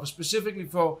model, but specifically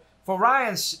for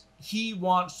Ryan's, he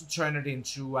wants to turn it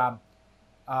into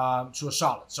to a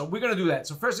solid. So we're going to do that.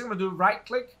 So first thing I'm going to do, right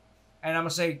click, and I'm going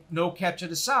to say no capture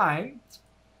design.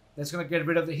 That's going to get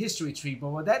rid of the history tree. But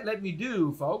what that let me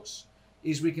do, folks,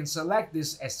 is we can select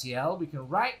this STL, we can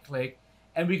right click,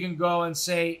 and we can go and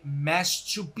say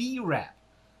mesh to B-wrap.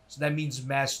 So that means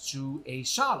mesh to a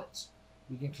solid.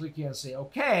 We can click here and say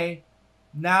okay.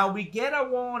 Now we get a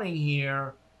warning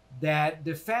here that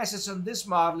the facets on this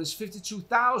model is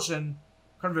 52,000.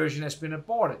 Conversion has been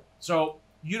aborted. So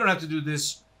you don't have to do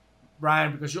this,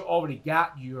 Brian, because you already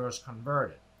got yours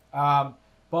converted.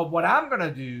 But what I'm going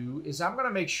to do is I'm going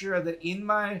to make sure that in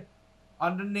my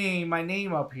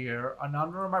name up here, and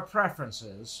under my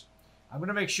preferences, I'm going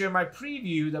to make sure in my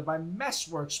preview that my mesh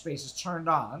workspace is turned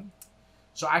on.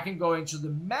 So I can go into the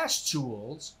mesh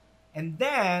tools, and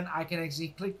then I can actually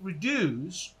click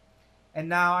reduce. And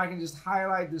now I can just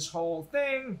highlight this whole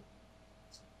thing.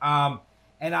 And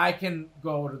I can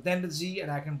go to density, and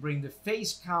I can bring the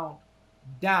face count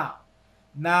down.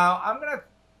 Now, I'm going to,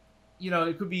 you know,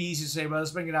 it could be easy to say, well,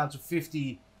 let's bring it down to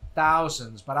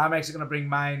 50,000s. But I'm actually going to bring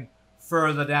mine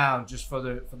further down just for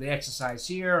the exercise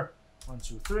here. 1,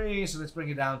 2, 3. So let's bring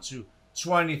it down to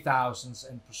 20,000s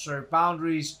and preserve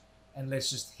boundaries. And let's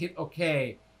just hit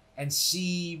OK and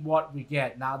see what we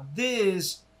get. Now,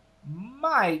 this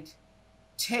might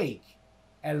take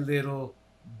a little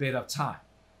bit of time.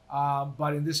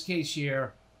 But in this case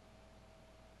here,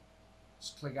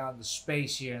 let's click on the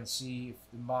space here and see if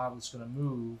the model is going to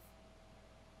move.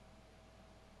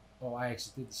 Oh, I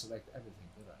actually did select everything,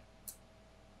 did I?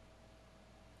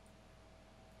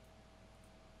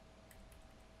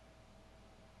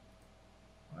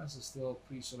 Why is it still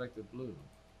pre-selected blue?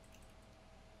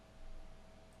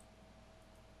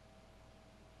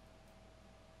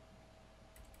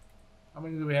 How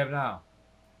many do we have now?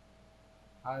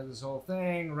 Hide this whole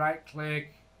thing, right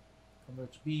click,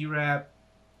 convert to B-wrap,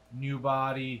 new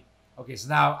body. Okay, so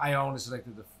now I only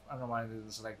selected I don't know why I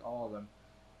didn't select all of them.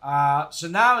 So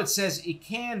now it says it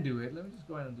can do it. Let me just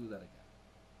go ahead and do that again.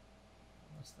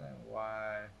 Understand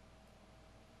why.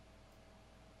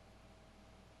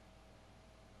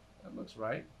 That looks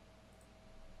right.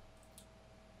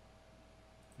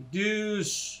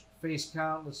 Reduce face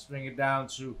count. Let's bring it down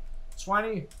to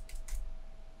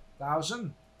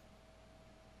 20,000.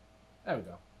 There we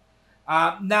go.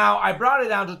 Now I brought it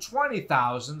down to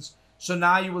 20,000. So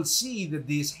now you will see that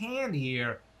this hand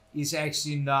here is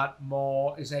actually not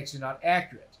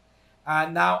accurate.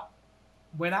 Now,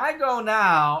 when I go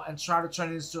now and try to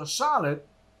turn it into a solid,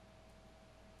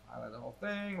 highlight the whole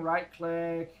thing, right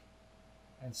click,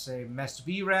 and say Master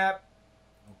VWrap.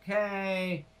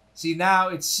 Okay. See, now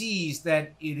it sees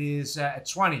that it is at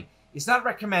 20. It's not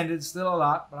recommended, it's still a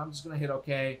lot, but I'm just going to hit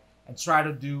OK and try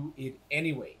to do it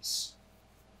anyways.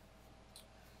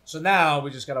 So now we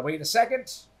just got to wait a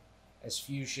second as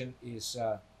Fusion is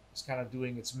kind of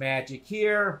doing its magic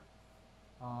here.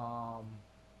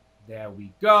 There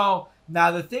we go.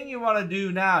 Now the thing you want to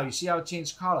do now, you see how it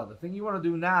changed color. The thing you want to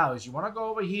do now is you want to go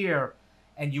over here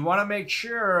and you want to make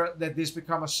sure that this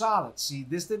becomes a solid. See,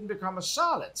 this didn't become a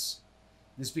solid.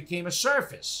 This became a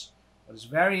surface. But it's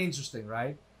very interesting,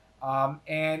 right?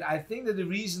 And I think that the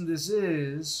reason this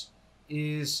is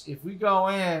if we go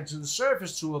into the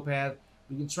surface toolpath,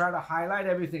 we can try to highlight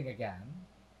everything again.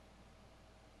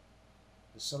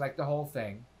 Just select the whole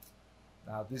thing.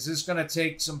 Now this is going to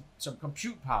take some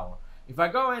compute power. If I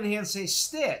go in here and say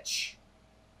stitch,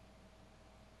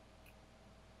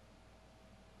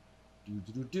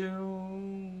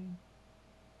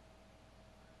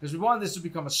 because we want this to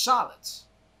become a solid.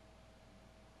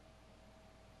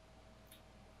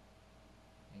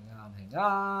 Hang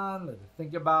on, let me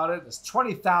think about it. There's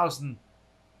 20,000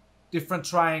 different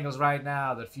triangles right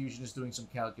now that Fusion is doing some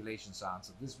calculations on.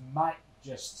 So this might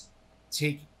just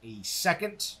take a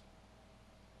second.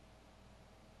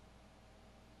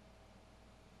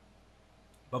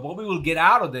 But what we will get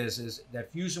out of this is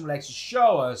that Fusion will actually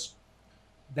show us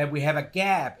that we have a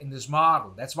gap in this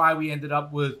model. That's why we ended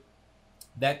up with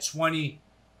that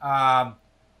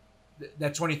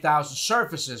 20,000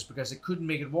 surfaces, because it couldn't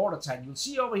make it watertight. You'll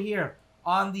see over here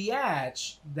on the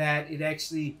edge that it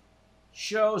actually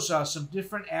shows us some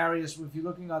different areas, if you're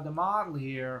looking at the model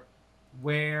here,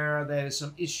 where there's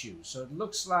some issues. So it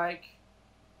looks like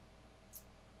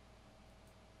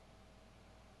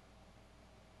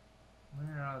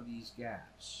where are these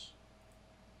gaps?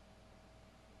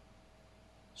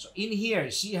 So in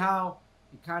here, see how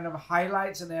it kind of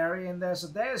highlights an area in there? So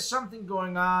there's something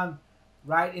going on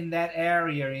right in that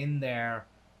area in there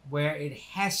where it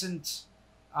hasn't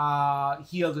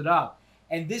healed it up.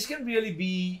 And this can really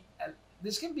be,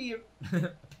 this can be a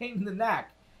pain in the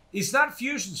neck. It's not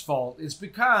Fusion's fault. It's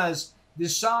because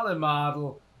this solid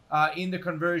model in the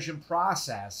conversion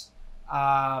process,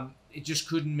 it just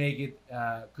couldn't make it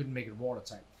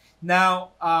watertight.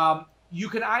 Now, you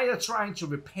can either try to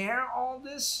repair all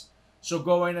this, so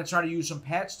go in and try to use some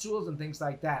patch tools and things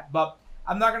like that. But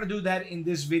I'm not going to do that in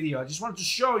this video. I just wanted to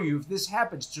show you if this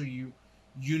happens to you,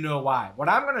 you know why. What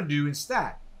I'm going to do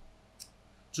instead,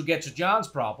 to get to John's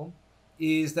problem,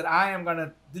 is that I am going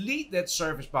to delete that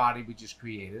surface body we just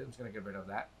created. I'm just going to get rid of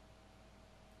that.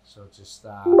 So just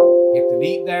hit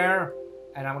delete there,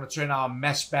 and I'm going to turn our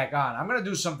mesh back on. I'm going to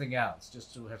do something else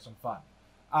just to have some fun.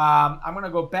 I'm going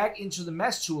to go back into the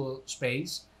mesh tool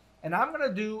space, and I'm going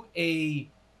to do a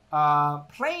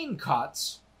plane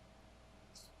cut,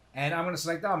 and I'm going to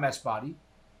select our mesh body.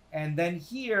 And then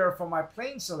here for my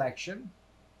plane selection,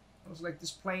 I'll select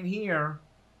this plane here.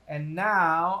 And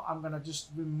now I'm going to just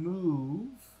remove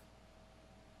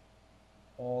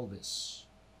all this.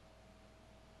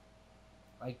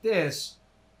 Like this.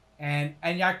 And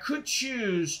I could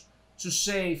choose to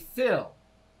say fill.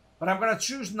 But I'm going to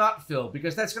choose not fill,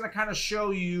 because that's going to kind of show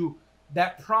you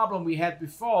that problem we had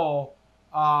before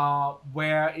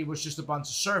where it was just a bunch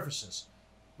of surfaces.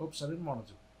 Oops, I didn't want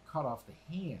to cut off the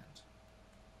hand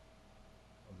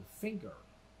or the finger.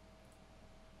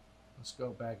 Let's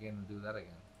go back in and do that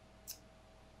again.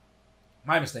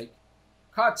 My mistake.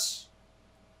 Cuts.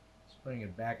 Let's bring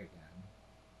it back again.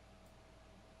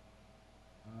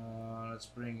 Let's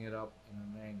bring it up in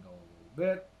an angle a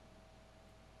little bit.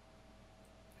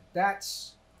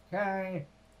 That's okay.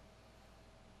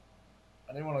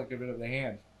 I didn't want to get rid of the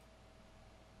hand.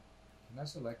 Can I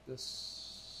select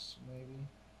this maybe?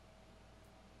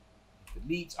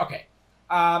 Delete. Okay.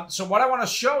 So what I want to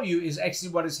show you is actually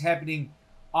what is happening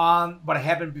on what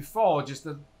happened before, just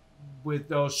with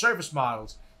those surface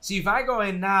models. See, if I go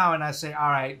in now and I say, all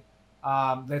right,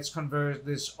 let's convert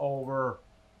this over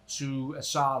to a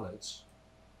solid,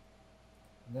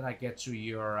 and then I get to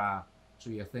your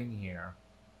thing here.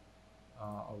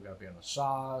 Oh, we gotta be on the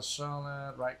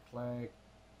solid, right click.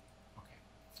 Okay.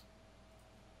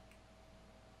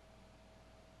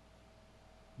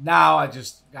 Now I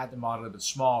just got the model a bit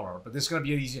smaller, but this is gonna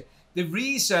be easier. The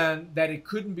reason that it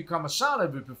couldn't become a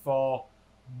solid before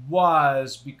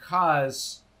was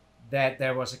because that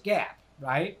there was a gap,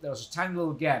 right? There was a tiny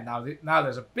little gap. Now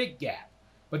there's a big gap.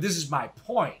 But this is my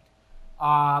point.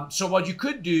 So what you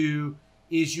could do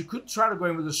is you could try to go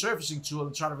in with the surfacing tool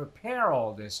and try to repair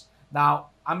all this. Now,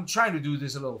 I'm trying to do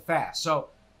this a little fast. So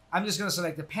I'm just going to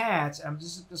select the patch. I'm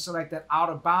just going to select that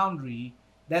outer boundary.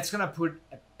 That's going to put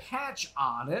a patch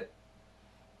on it.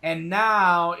 And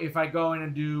now if I go in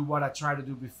and do what I tried to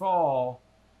do before,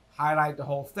 highlight the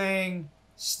whole thing,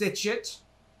 stitch it.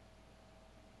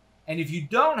 And if you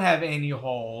don't have any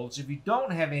holes, if you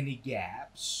don't have any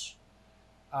gaps,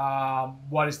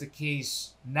 what is the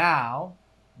case now,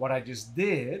 what I just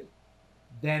did,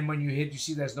 then when you hit, you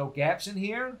see there's no gaps in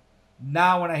here.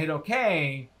 Now when I hit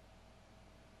OK,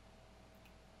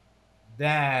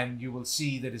 then you will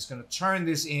see that it's going to turn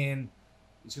this in.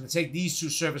 It's going to take these two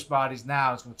surface bodies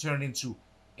now. It's going to turn it into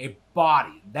a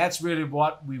body. That's really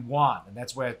what we want. And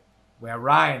that's where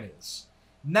Ryan is.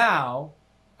 Now,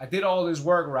 I did all this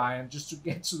work, Ryan, just to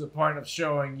get to the point of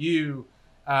showing you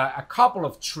a couple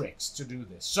of tricks to do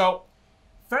this. So,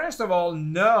 first of all,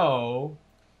 know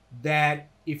that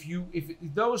if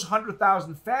those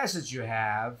 100,000 facets you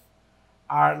have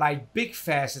are like big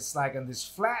facets, like on this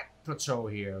flat plateau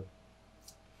here,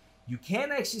 you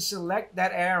can actually select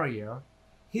that area,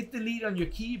 hit delete on your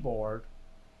keyboard,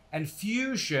 and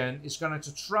Fusion is going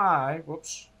to try,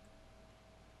 whoops,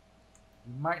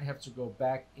 you might have to go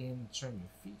back in and turn your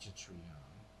feature tree on.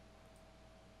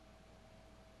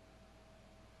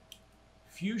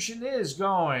 Fusion is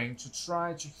going to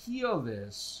try to heal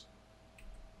this.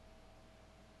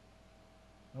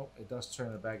 Nope, it does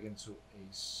turn it back into a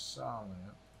solid,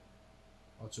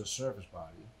 or to a surface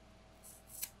body.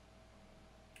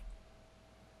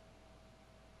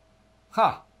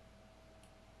 Huh.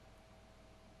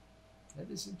 That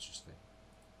is interesting.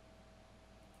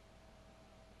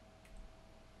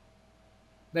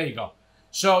 There you go.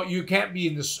 So you can't be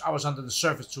in this. I was under the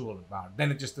surface tool about it. Then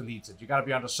it just deletes it. You got to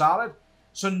be under solid.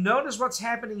 So notice what's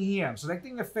happening here. I'm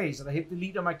selecting a face and I hit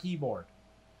delete on my keyboard.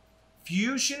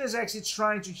 Fusion is actually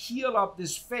trying to heal up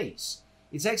this face.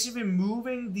 It's actually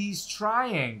removing these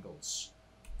triangles.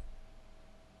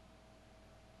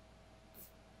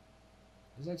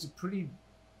 It's actually pretty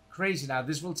crazy. Now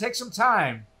this will take some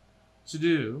time to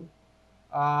do.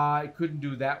 I couldn't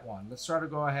do that one. Let's try to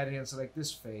go ahead here and select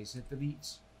this face. Hit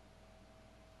delete.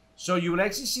 So you will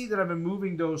actually see that I'm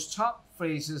removing those top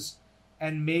faces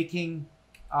and making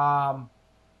them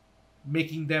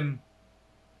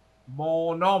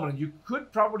more normal. And you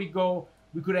could probably go.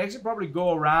 We could actually probably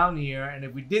go around here, and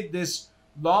if we did this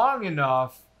long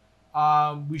enough,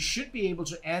 we should be able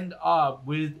to end up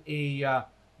with a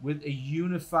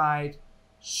unified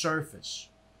surface.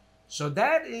 So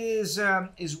that is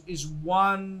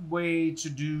one way to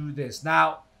do this.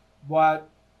 Now,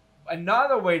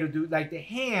 another way to do, like the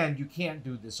hand, you can't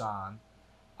do this on,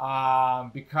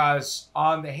 because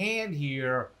on the hand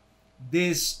here,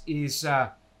 this is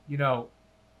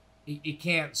it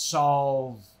can't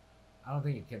solve. I don't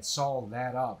think it can solve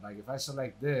that up. Like if I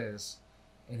select this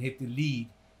and hit delete,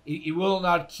 it will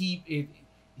not keep it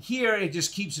here. It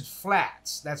just keeps it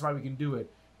flat. That's why we can do it.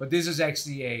 But this is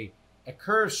actually a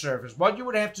curved surface. What you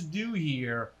would have to do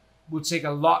here would take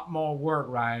a lot more work,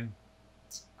 Ryan.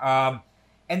 And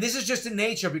this is just the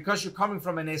nature, because you're coming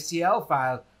from an STL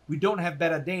file, we don't have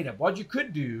better data. What you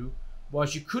could do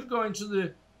was you could go into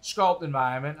the sculpt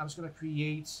environment. I'm just going to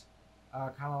create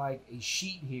kind of like a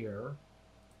sheet here,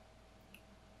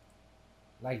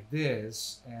 like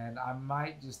this, and I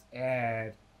might just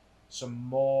add some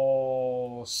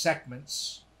more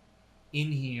segments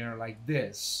in here like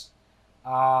this.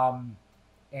 And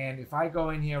if I go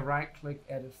in here, right click,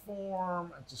 edit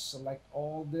form, and just select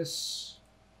all this.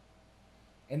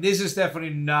 And this is definitely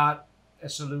not a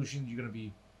solution you're going to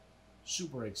be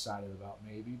super excited about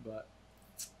maybe, but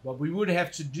what we would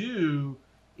have to do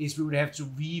is we would have to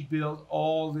rebuild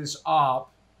all this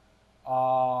up.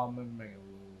 Let me make it a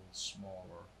little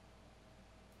smaller.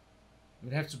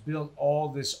 We'd have to build all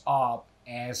this up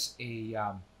as a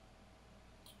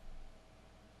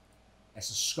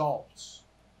sculpt.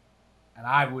 And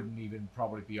I wouldn't even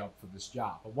probably be up for this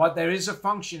job. But what there is a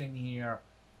function in here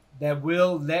that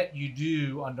will let you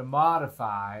do under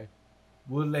modify,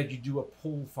 will let you do a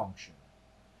pull function.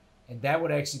 And that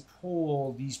would actually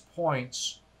pull these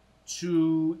points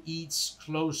to each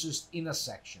closest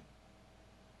intersection.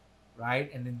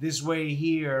 Right? And in this way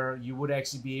here, you would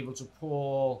actually be able to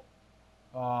pull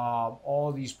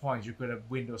all these points. You could have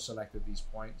window selected these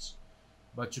points.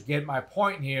 But to get my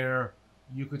point here,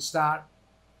 you could start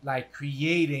like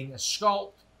creating a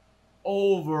sculpt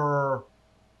over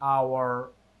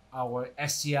our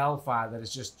STL file that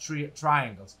is just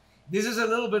triangles. This is a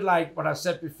little bit like what I've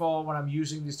said before when I'm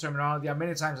using this terminology.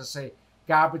 Many times I say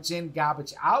garbage in,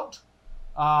 garbage out.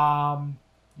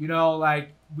 You know,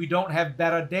 like we don't have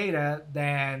better data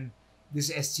than this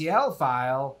STL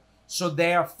file, so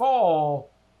therefore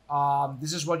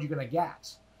this is what you're gonna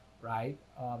get, right?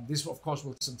 This of course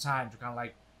will take some time to kind of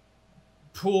like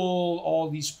pull all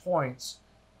these points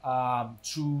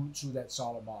to that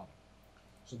solid model.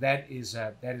 So that is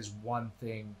one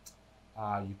thing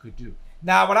you could do.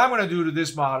 Now, what I'm going to do to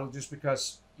this model, just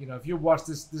because, you know, if you watch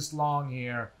this long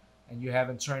here and you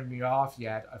haven't turned me off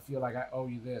yet, I feel like I owe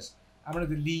you this. I'm going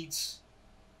to delete.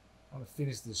 I want to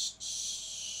finish this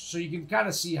so you can kind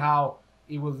of see how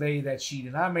it will lay that sheet.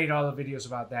 And I made other videos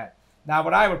about that. Now,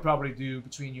 what I would probably do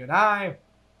between you and I,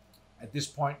 at this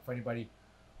point, for anybody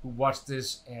who watched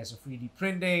this as a 3D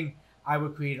printing, I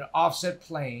would create an offset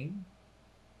plane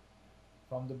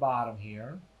from the bottom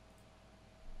here.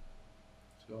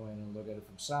 Let's go in and look at it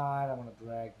from side. I'm going to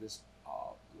drag this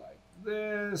up like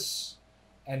this.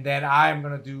 And then I'm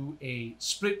going to do a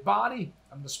split body.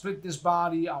 I'm going to split this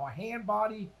body, our hand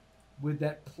body, with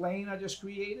that plane I just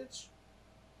created.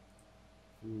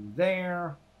 Through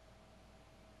there.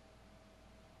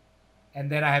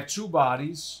 And then I have two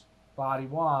bodies. Body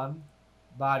 1,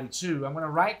 body 2. I'm going to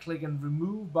right click and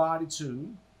remove body 2.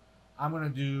 I'm going to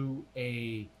do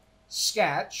a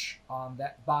sketch on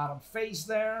that bottom face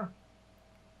there.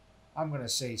 I'm going to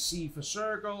say C for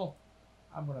circle.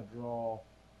 I'm going to draw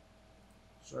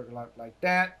circle out like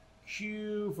that.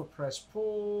 Q for press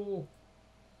pull.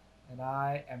 And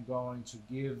I am going to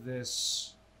give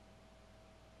this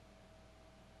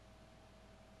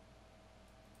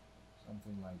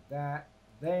something like that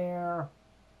there.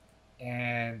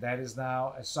 And that is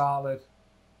now a solid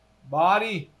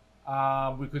body.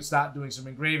 We could start doing some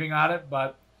engraving on it,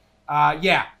 but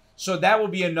yeah. So that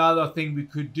would be another thing we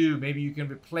could do. Maybe you can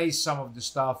replace some of the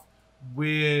stuff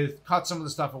with, cut some of the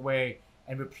stuff away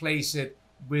and replace it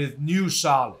with new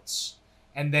solids.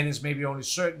 And then it's maybe only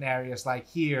certain areas like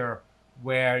here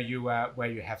where you have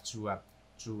to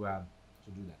do that.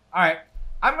 All right,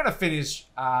 I'm gonna finish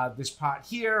this part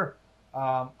here.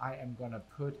 I am gonna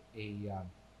put a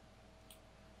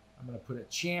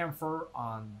chamfer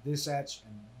on this edge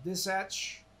and this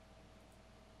edge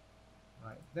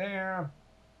right there.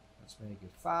 Let's make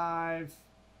it 5.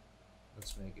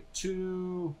 Let's make it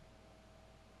 2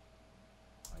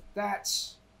 like that.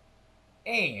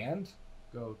 And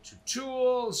go to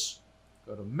Tools,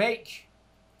 go to Make,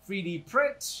 3D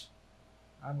Print.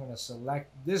 I'm going to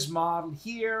select this model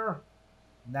here.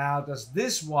 Now, does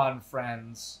this one,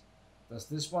 friends, does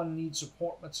this one need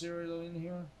support material in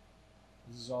here?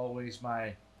 This is always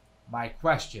my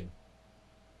question.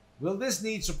 Will this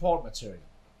need support material?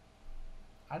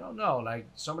 I don't know. Like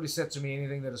somebody said to me,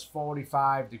 anything that is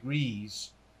 45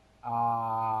 degrees,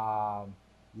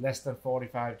 less than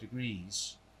 45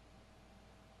 degrees.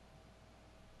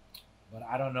 But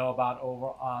I don't know about over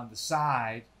on the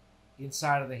side,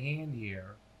 inside of the hand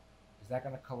here. Is that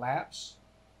going to collapse?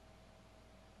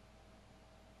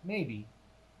 Maybe.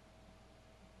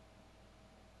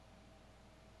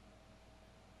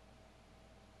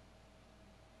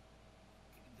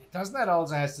 Doesn't that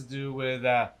also has to do with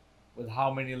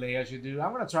how many layers you do?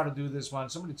 I'm going to try to do this one.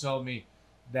 Somebody told me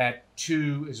that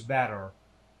 2 is better.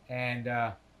 And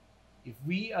if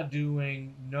we are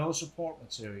doing no support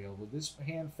material, will this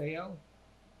hand fail?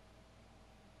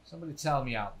 Somebody tell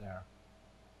me out there.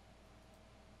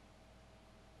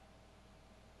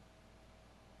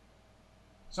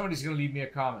 Somebody's going to leave me a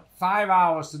comment. 5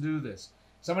 hours to do this.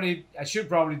 Somebody, I should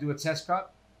probably do a test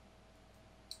cut.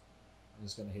 I'm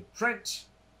just going to hit print.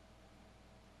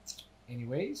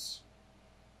 Anyways.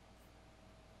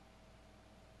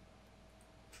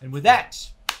 And with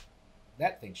that,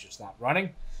 that thing should stop running.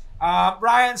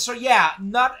 Brian, so yeah,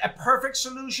 not a perfect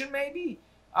solution maybe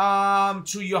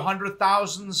to your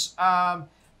 100,000s,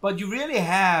 but you really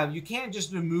have, you can't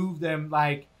just remove them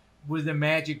like with a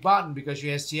magic button because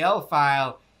your STL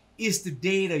file is the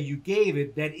data you gave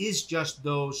it that is just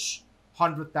those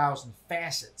 100,000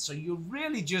 facets. So you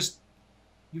really just,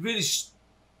 you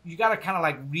got to kind of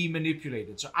like remanipulate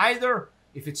it. So either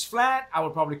if it's flat, I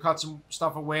would probably cut some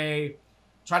stuff away,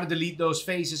 try to delete those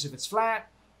faces if it's flat,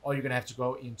 or you're going to have to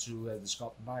go into the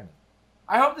sculpt environment.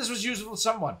 I hope this was useful to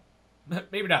someone.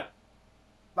 Maybe not.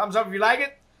 Thumbs up if you like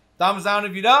it. Thumbs down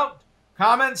if you don't.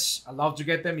 Comments, I love to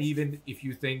get them, even if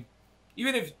you think,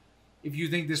 if you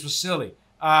think this was silly.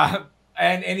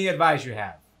 And any advice you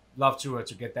have, love to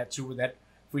get that too with that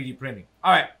 3D printing.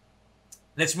 All right,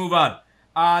 let's move on.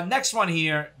 Next one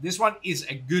here. This one is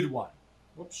a good one.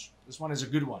 Whoops, this one is a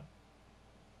good one.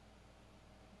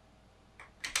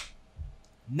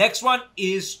 Next one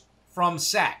is from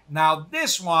Zach. Now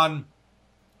this one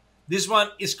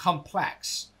is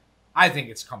complex. I think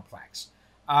it's complex.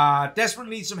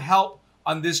 Desperately need some help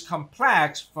on this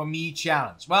complex for me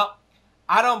challenge. Well,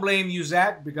 I don't blame you,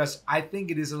 Zach, because I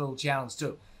think it is a little challenge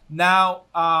too. Now,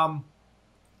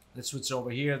 let's switch over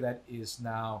here. That is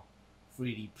now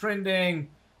 3D printing.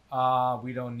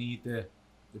 We don't need the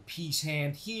piece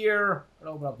hand here.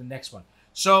 I'll open up the next one.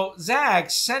 So Zach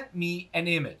sent me an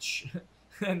image.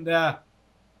 And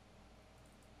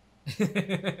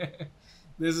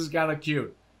this is kind of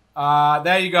cute.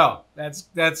 There you go.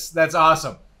 That's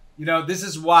awesome. You know, this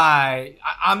is why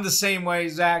I'm the same way,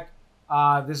 Zach.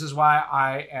 This is why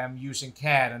I am using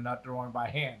CAD and not drawing by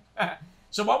hand.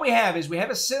 So what we have is we have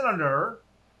a cylinder.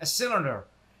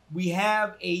 We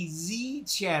have a Z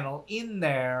channel in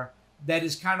there that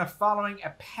is kind of following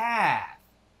a path,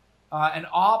 an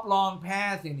oblong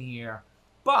path in here.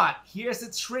 But here's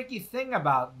the tricky thing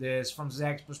about this from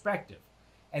Zach's perspective.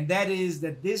 And that is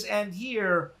that this end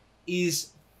here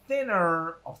is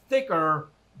thinner or thicker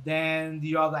than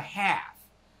the other half.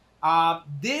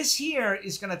 This here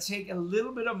is going to take a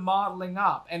little bit of modeling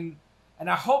up. And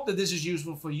I hope that this is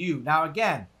useful for you. Now,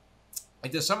 again,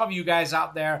 if there's some of you guys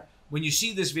out there, when you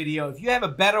see this video, if you have a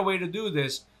better way to do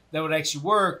this that would actually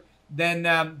work, then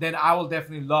I will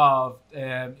definitely love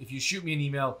if you shoot me an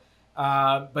email.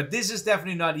 But this is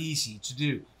definitely not easy to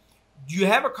do. You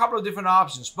have a couple of different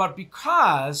options, but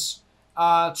because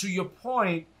to your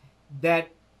point that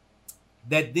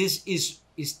this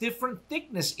is different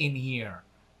thickness in here,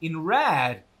 in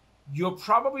red, you're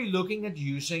probably looking at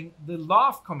using the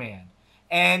LarsLive command.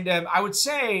 And I would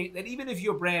say that even if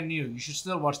you're brand new, you should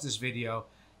still watch this video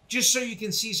just so you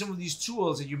can see some of these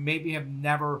tools that you maybe have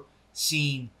never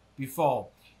seen before.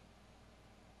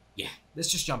 Yeah, let's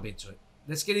just jump into it.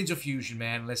 Let's get into Fusion,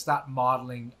 man. Let's start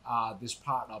modeling this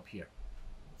part up here.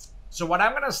 So what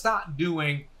I'm going to start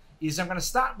doing is I'm going to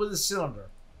start with a cylinder.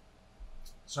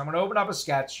 So I'm going to open up a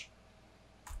sketch,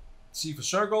 C for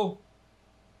circle,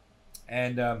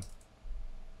 and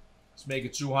let's make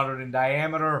it 200 in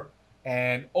diameter,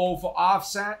 and O for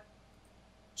offset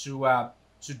to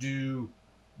do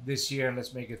this here, and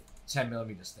let's make it 10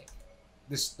 millimeters thick.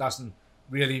 This doesn't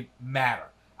really matter.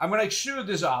 I'm going to extrude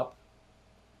this up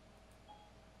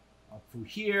through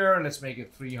here. Let's make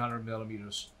it 300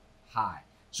 millimeters high.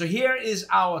 So here is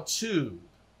our tube,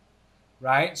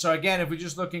 right? So again, if we're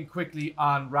just looking quickly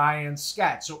on Ryan's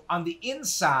sketch, so on the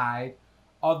inside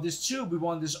of this tube, we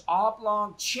want this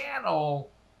oblong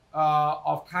channel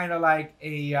of kind of like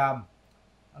a, I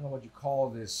don't know what you call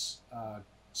this,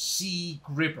 C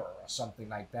gripper or something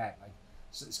like that. Like,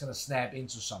 so it's going to snap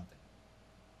into something.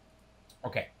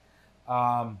 Okay.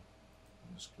 Let's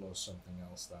just close something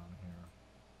else down here.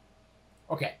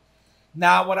 Okay,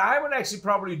 now what I would actually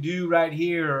probably do right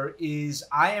here is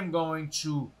I am going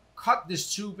to cut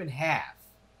this tube in half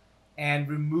and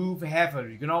remove half of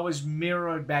it. You can always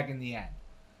mirror it back in the end.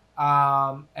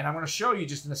 And I'm going to show you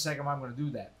just in a second how I'm going to do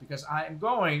that, because I am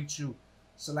going to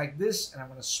select this and I'm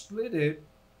going to split it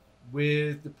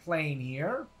with the plane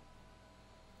here.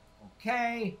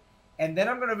 Okay, and then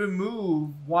I'm going to remove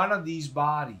one of these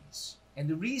bodies. And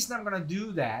the reason I'm going to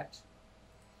do that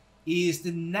is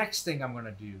the next thing I'm going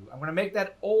to do. I'm going to make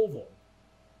that oval.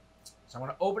 So I'm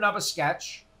going to open up a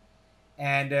sketch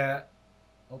and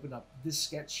open up this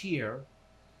sketch here.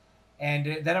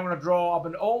 And then I'm going to draw up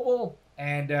an oval,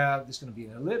 and this is going to be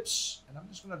an ellipse. And I'm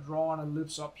just going to draw an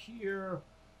ellipse up here.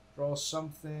 Draw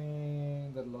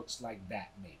something that looks like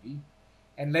that maybe.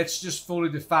 And let's just fully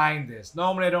define this.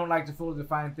 Normally I don't like to fully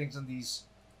define things on these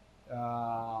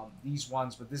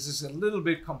ones, but this is a little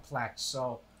bit complex.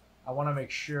 So I want to make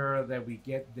sure that we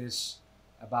get this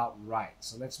about right.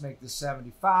 So let's make this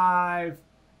 75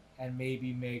 and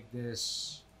maybe make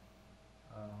this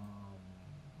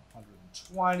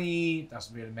 120.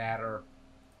 Doesn't really matter.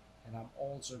 And I'm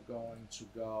also going to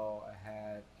go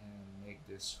ahead and make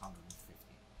this 150.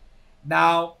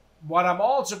 Now, what I'm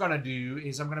also going to do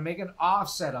is I'm going to make an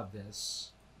offset of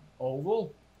this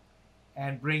oval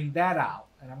and bring that out.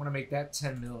 And I'm going to make that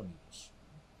 10 millimeters.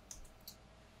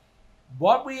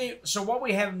 What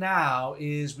we have now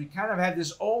is we kind of have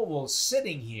this oval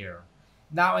sitting here.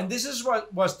 Now, and this is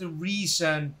what was the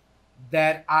reason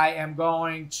that I am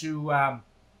going to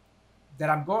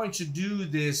do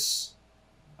this.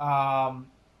 I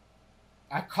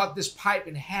cut this pipe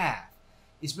in half.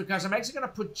 It's because I'm actually going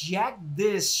to project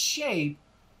this shape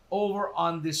over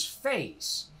on this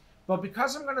face. But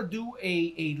because I'm going to do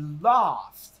a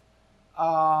loft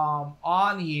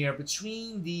on here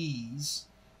between these,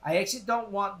 I actually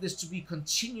don't want this to be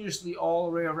continuously all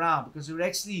the way around, because it would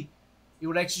actually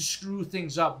screw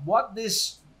things up. What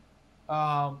this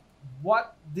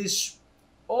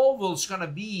oval is going to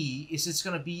be is it's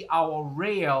going to be our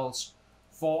rails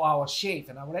for our shape,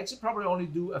 and I would actually probably only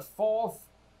do 1/4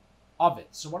 of it.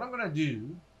 So what I'm going to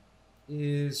do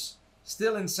is,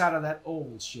 still inside of that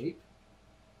oval shape,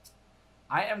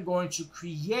 I am going to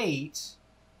create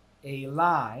a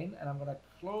line, and I'm going to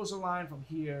close a line from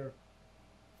here,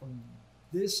 from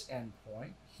this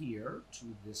endpoint here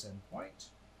to this endpoint,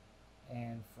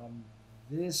 and from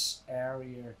this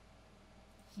area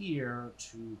here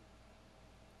to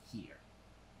here.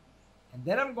 And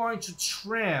then I'm going to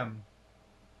trim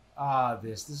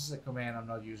this. This is a command I'm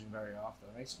not using very often.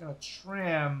 I'm actually going to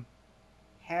trim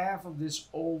half of this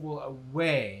oval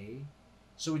away,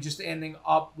 so we're just ending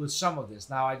up with some of this.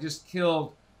 Now I just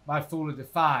killed my fully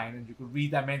defined, and you could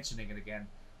redimensioning it again.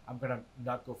 I'm going to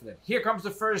not go for that. Here comes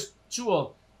the first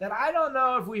tool that I don't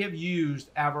know if we have used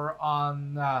ever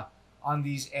on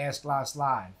these Ask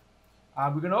LarsLive.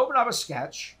 We're going to open up a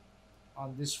sketch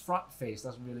on this front face.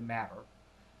 Doesn't really matter.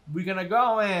 We're going to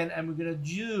go in and we're going to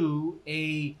do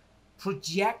a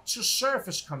project to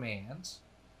surface command.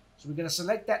 So we're going to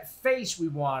select that face we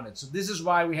wanted. So this is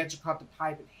why we had to cut the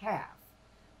pipe in half.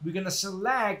 We're going to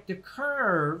select the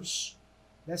curves.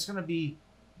 That's going to be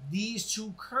these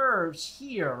two curves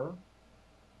here.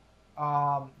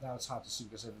 Now it's hard to see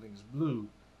because everything is blue.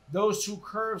 Those two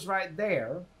curves right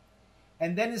there.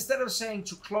 And then instead of saying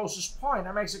to closest point,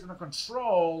 I'm actually going to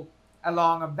control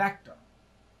along a vector.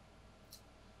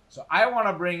 So I want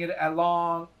to bring it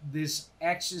along this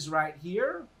axis right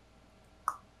here.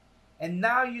 And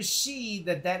now you see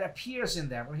that that appears in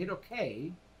there. I'm going to hit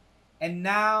OK. And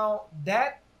now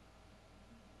that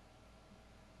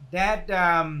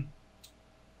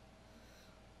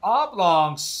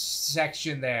oblong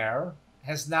section there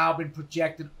has now been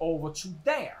projected over to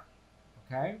there.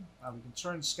 Okay? Now we can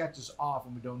turn sketches off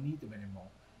and we don't need them anymore.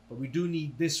 But we do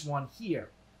need this one here.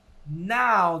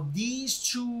 Now these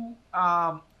two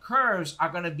curves are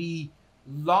going to be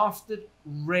lofted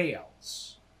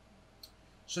rails.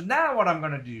 So now what I'm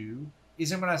going to do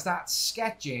is I'm going to start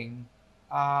sketching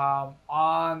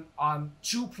on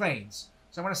 2 planes.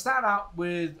 So I'm going to start out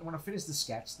with, I'm going to finish the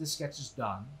sketch. This sketch is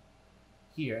done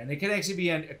here. And it can actually be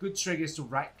a good trick is to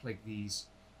right click these.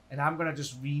 And I'm going to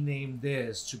just rename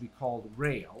this to be called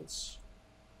rails.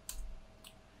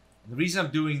 And the reason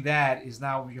I'm doing that is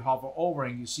now if you hover over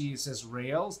and you see it says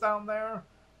rails down there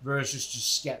versus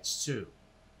just sketch 2.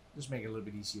 Just make it a little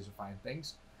bit easier to find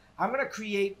things. I'm going to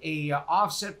create a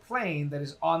offset plane that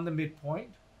is on the midpoint.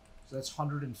 So that's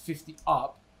 150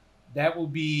 up. That will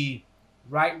be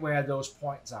right where those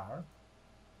points are.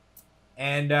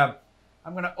 And I'm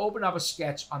going to open up a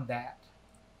sketch on that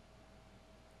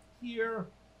here.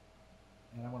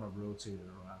 And I'm going to rotate it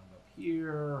around up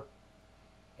here.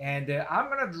 And I'm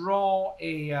going to draw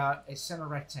a center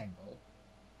rectangle.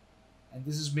 And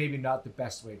this is maybe not the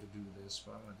best way to do this,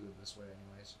 but I'm going to do it this way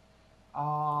anyways.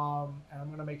 And I'm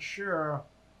going to make sure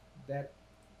that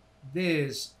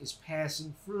this is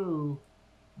passing through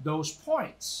those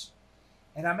points.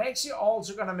 And I'm actually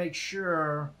also going to make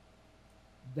sure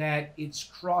that it's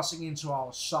crossing into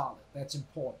our solid. That's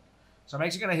important. So I'm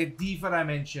actually going to hit D for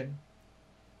dimension.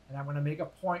 And I'm going to make a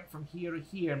point from here to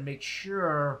here and make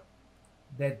sure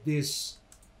that this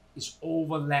is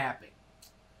overlapping.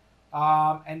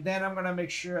 And then I'm going to make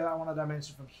sure I want a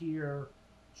dimension from here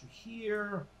to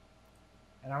here.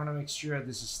 And I'm going to make sure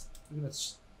this is, we're going to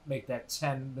make that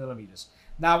 10 millimeters.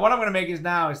 Now, what I'm going to make is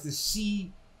the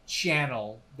C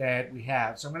channel that we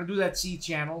have. So I'm going to do that C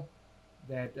channel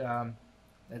that,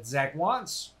 that Zach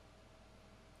wants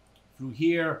through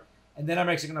here. And then I'm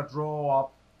actually going to draw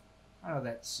up kind of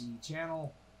that C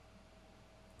channel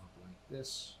up like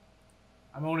this.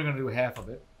 I'm only going to do half of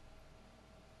it.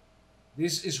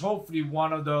 This is hopefully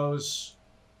one of those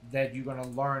that you're going to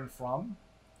learn from.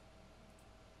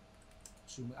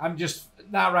 So I'm just,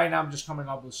 not right now, I'm just coming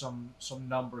up with some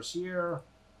numbers here.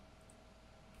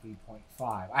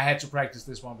 3.5. I had to practice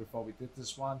this one before we did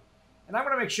this one. And I'm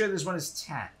going to make sure this one is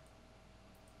 10.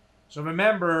 So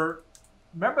remember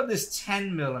this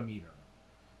 10 millimeter.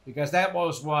 Because that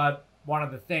was what one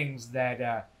of the things that,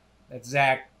 that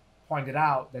Zach pointed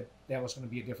out, that there was going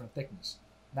to be a different thickness.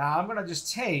 Now I'm going to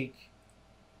just take,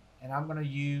 and I'm going to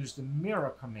use the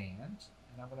mirror command.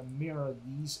 And I'm going to mirror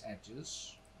these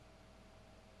edges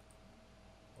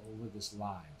over this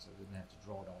line, so I didn't have to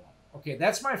draw it all up. Okay,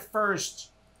 that's my first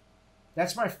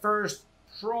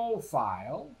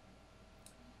profile.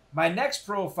 My next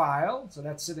profile, so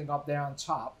that's sitting up there on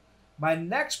top. My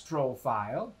next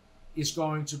profile is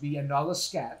going to be another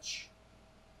sketch.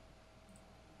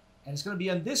 And it's going to be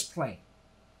on this plane.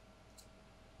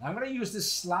 Now I'm going to use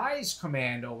this slice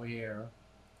command over here.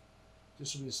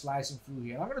 Just so we're slicing through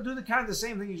here. I'm going to do the kind of the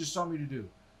same thing you just saw me to do.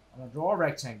 I'm going to draw a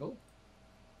rectangle.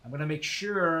 I'm going to make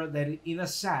sure that it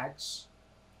intersects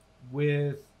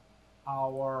with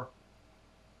our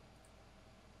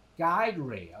guide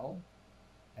rail.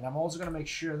 And I'm also going to make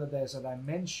sure that there's a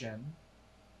dimension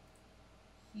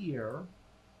here.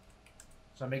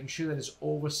 So I'm making sure that it's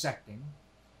oversecting.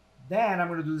 Then I'm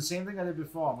going to do the same thing I did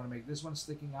before. I'm going to make this one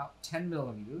sticking out 10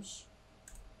 millimeters.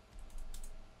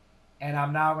 And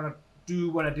I'm now going to do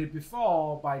what I did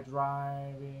before by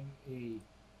driving a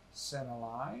center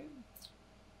line.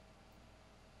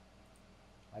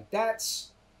 Like that.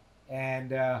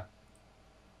 And I'm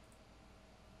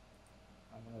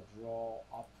going to draw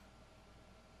up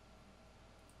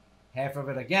half of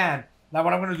it again. Now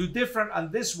what I'm going to do different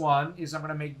on this one is I'm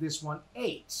going to make this one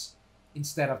 8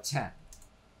 instead of 10.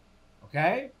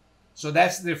 Okay? So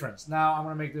that's the difference. Now I'm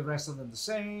going to make the rest of them the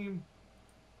same.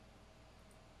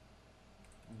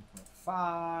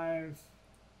 1.5.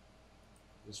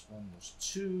 This one was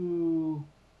 2.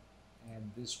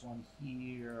 And this one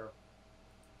here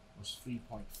was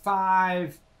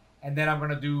 3.5. And then I'm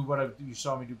going to do what you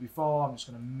saw me do before. I'm just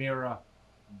going to mirror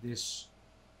this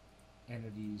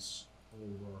entities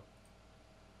over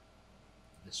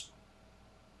this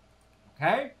one.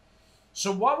 Okay?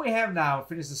 So what we have now,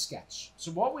 finish the sketch.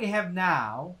 So what we have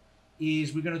now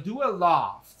is we're going to do a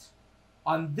loft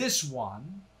on this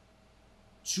one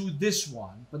to this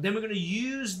one, but then we're going to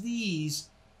use these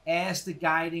as the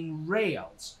guiding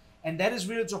rails. And that is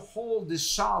really to hold this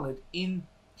solid in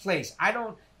place.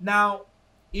 Now,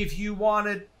 if you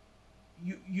wanted,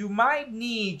 you might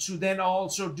need to then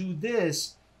also do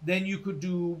this. Then you could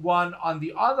do one on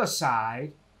the other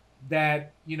side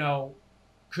that, you know,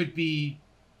 could be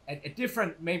a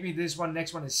different, maybe this one,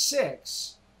 next one is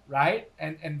 6, right?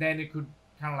 And then it could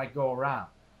kind of like go around.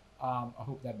 I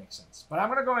hope that makes sense. But I'm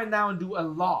going to go in now and do a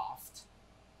loft.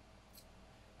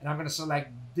 And I'm going to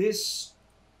select this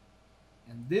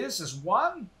and this as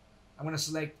one. I'm going to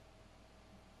select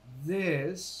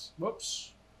this.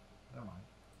 Whoops. Never mind.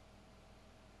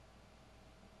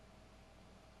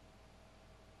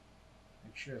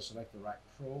 Make sure I select the right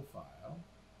profile.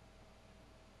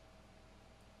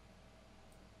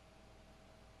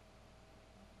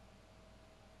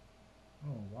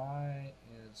 Oh, why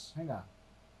is... Hang on.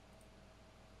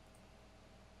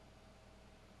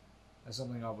 There's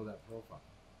something up with that profile.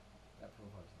 That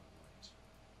profile is not right.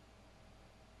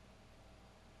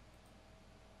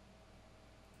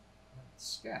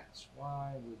 Sketch.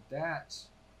 Why would that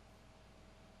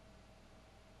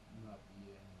not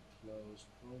be an enclosed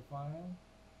profile?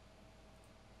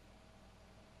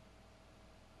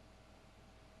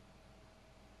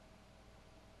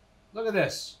 Look at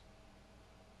this.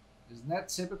 Isn't that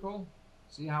typical?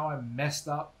 See how I messed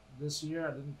up this year?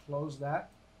 I didn't close that.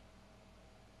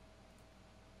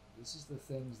 This is the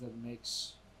things that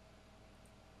makes...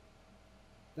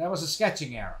 That was a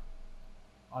sketching error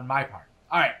on my part.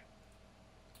 All right.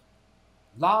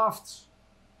 Loft.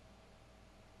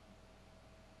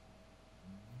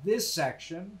 This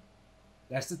section,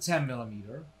 that's the 10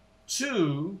 millimeter.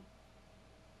 To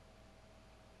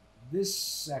this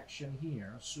section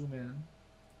here, zoom in.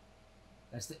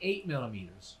 That's the 8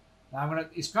 millimeters. Now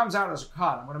it comes out as a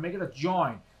cut. I'm gonna make it a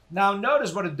join. Now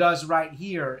notice what it does right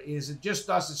here is it just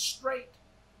does a straight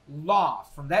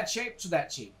loft from that shape to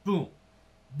that shape. Boom.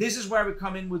 This is where we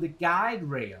come in with the guide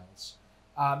rails.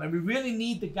 And we really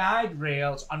need the guide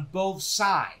rails on both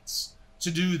sides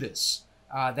to do this.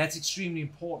 That's extremely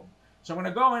important. So I'm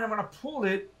going to go in, I'm going to pull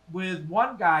it with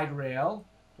one guide rail.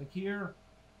 Click here.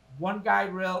 One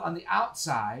guide rail on the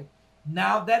outside.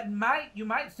 Now you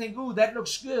might think, ooh, that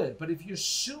looks good. But if you're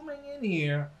zooming in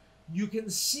here, you can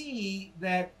see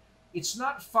that it's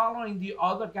not following the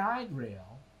other guide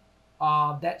rail,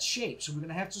 that shape. So we're going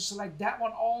to have to select that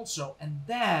one also. And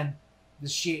then the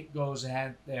shape goes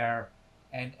ahead there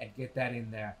and get that in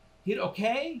there. Hit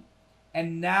OK.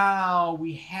 And now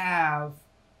we have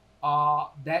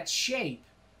that shape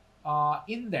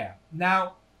in there.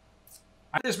 Now,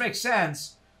 this makes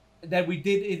sense that we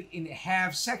did it in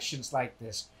half sections like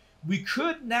this. We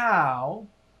could now,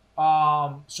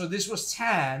 so this was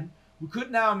 10, we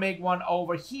could now make one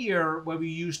over here where we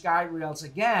use guide rails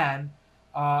again,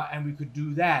 and we could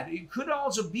do that. It could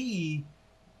also be,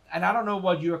 and I don't know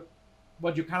what you're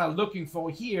kind of looking for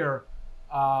here,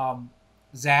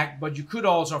 Zach, but you could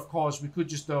also, of course, we could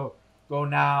just go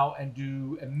now and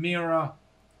do a mirror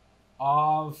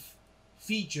of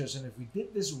features. And if we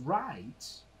did this right,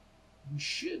 we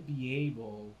should be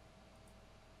able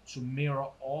to mirror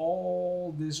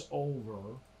all this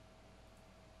over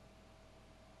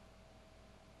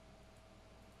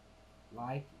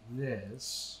like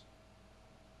this.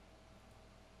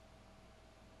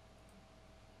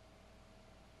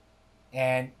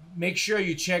 And make sure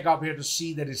you check up here to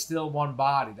see that it's still one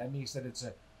body. That means that it's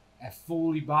a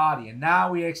fully body. And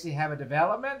now we actually have a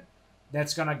development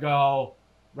that's going to go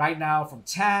right now from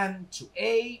 10 to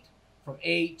 8, from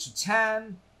 8 to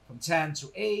 10, from 10 to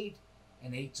 8,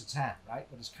 and 8 to 10, right?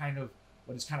 But it's kind of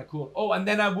cool. Oh, and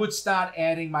then I would start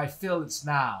adding my fillets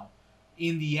now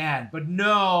in the end. But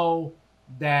know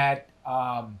that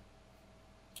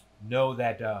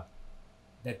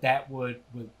that will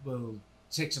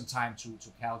take some time to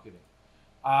calculate.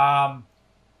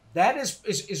 That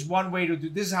is one way to do.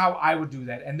 This is how I would do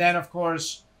that. And then of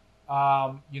course,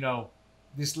 you know,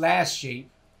 this last shape,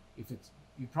 if it's,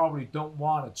 you probably don't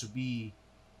want it to be.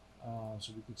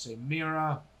 So we could say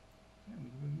mirror.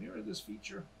 Can we mirror this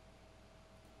feature?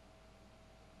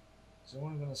 So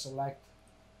I'm going to select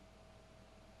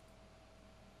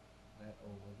that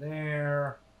over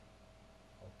there.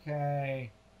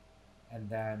 Okay, and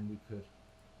then we could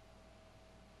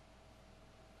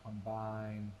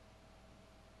combine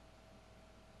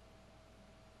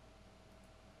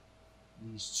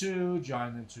these two,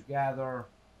 join them together.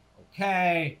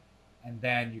 Okay, and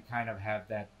then you kind of have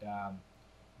that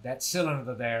that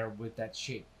cylinder there with that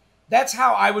shape. That's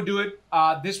how I would do it.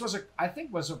 This was I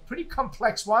think was a pretty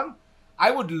complex one.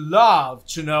 I would love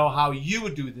to know how you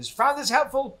would do this. Found this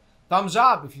helpful? Thumbs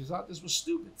up. If you thought this was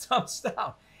stupid, thumbs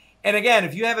down. And again,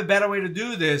 if you have a better way to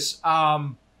do this,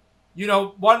 you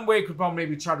know, one way could probably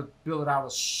maybe try to build it out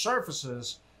of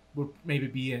surfaces would maybe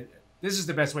be this is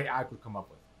the best way I could come up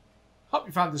with. Hope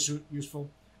you found this useful.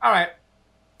 All right,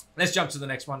 let's jump to the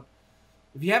next one.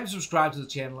 If you haven't subscribed to the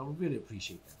channel, I would really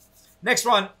appreciate that. Next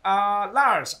one,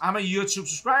 Lars. I'm a YouTube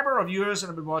subscriber of yours, and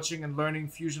I've been watching and learning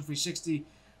Fusion 360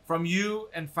 from you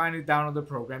and finally downloaded the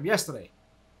program yesterday.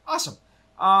 Awesome.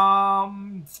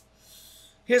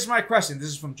 Here's my question. This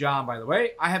is from John, by the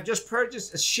way. I have just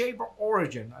purchased a Shaper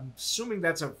Origin. I'm assuming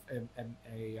that's I'm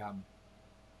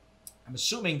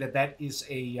assuming that is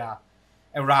a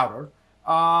router.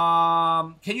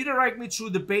 Can you direct me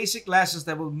through the basic lessons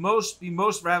that will be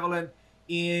most relevant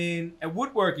in a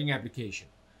woodworking application?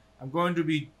 I'm going to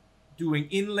be doing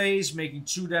inlays, making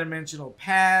two-dimensional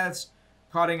paths,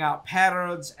 cutting out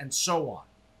patterns, and so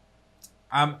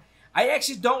on. I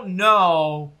actually don't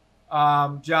know,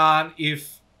 John,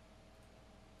 if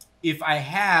I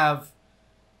have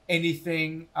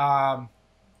anything.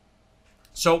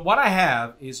 So what I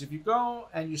have is, if you go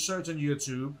and you search on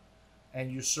YouTube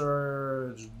and you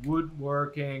search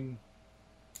woodworking,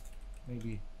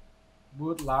 maybe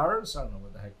wood Lars, I don't know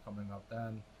what the heck coming up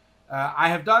then. I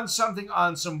have done something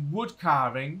on some wood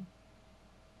carving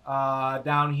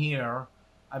down here.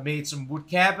 I made some wood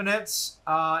cabinets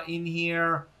in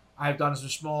here. I've done some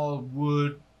small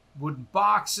wooden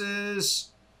boxes.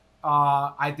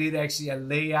 I did actually a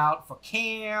layout for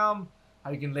cam,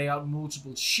 how you can lay out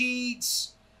multiple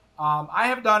sheets. I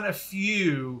have done a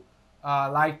few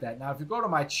like that. Now, if you go to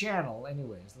my channel,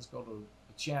 anyways, let's go to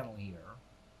the channel here.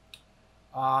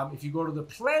 If you go to the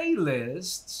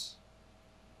playlists,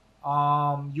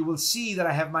 you will see that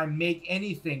I have my Make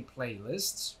Anything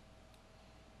playlists.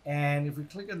 And if we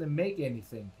click on the Make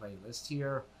Anything playlist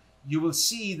here, you will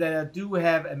see that I do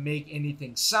have a Make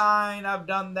Anything sign. I've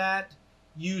done that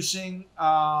using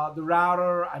the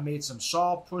router. I made some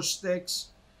saw push sticks.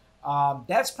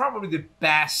 That's probably the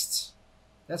best.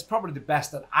 That's probably the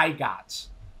best that I got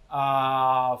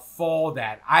for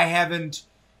that. I haven't.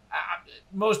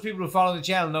 Most people who follow the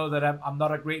channel know that I'm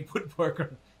not a great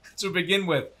woodworker to begin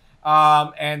with.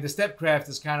 And the Stepcraft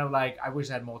is kind of like, I wish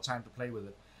I had more time to play with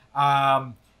it.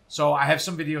 So I have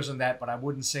some videos on that, but I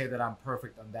wouldn't say that I'm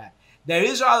perfect on that. There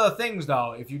is other things,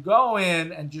 though. If you go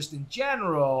in and just in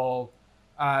general,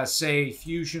 say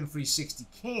Fusion 360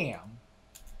 Cam,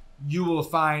 you will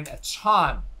find a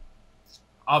ton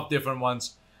of different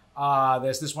ones.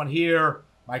 There's this one here.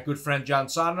 My good friend John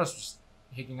Saunders was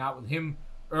hanging out with him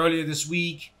earlier this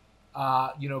week.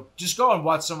 You know, just go and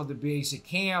watch some of the basic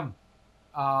cam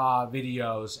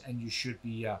videos, and you should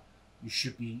be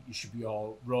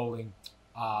all rolling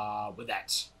with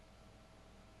that.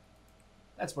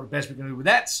 That's about the best we can do with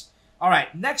that. All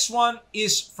right, next one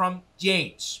is from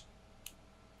James.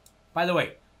 By the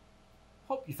way,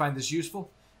 hope you find this useful.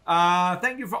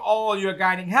 Thank you for all your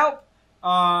guiding help.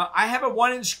 I have a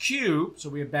 1-inch cube, so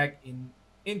we are back in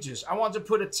inches. I want to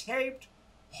put a taped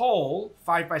hole,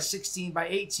 5 by 16 by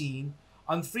 18,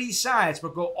 on 3 sides,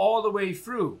 but go all the way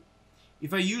through.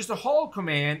 If I use the hole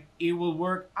command, it will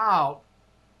work out,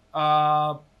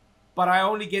 but I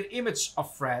only get image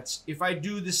of threads. If I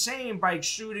do the same by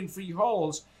extruding 3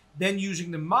 holes, then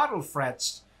using the model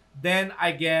threads, then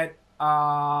I get,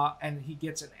 and he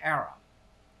gets an error.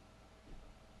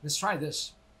 Let's try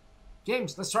this.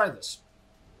 James, let's try this.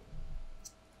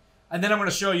 And then I'm going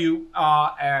to show you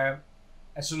a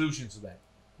solution to that.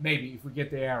 Maybe if we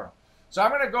get the error. So I'm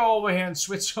going to go over here and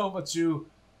switch over to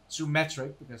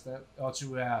metric, because that, or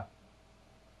to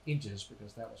inches,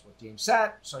 because that was what James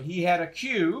said. So he had a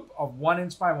cube of 1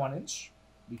 inch by 1 inch.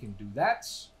 We can do that.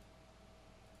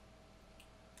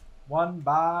 1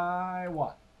 by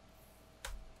 1.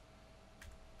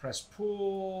 Press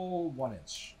pull 1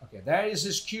 inch. Okay, there is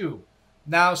his cube.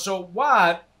 Now, so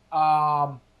what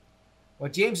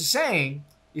James is saying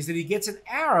is that he gets an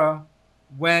error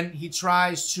when he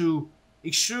tries to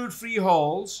extrude 3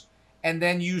 holes and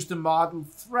then use the model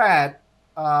thread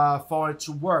for it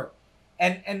to work.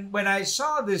 And when I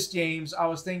saw this, James, I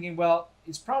was thinking, well,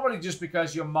 it's probably just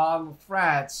because your model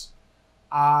threads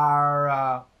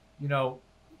are, you know,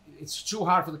 it's too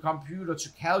hard for the computer to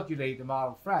calculate the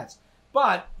model threads.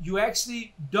 But you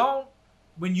actually don't,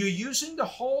 when you're using the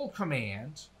hole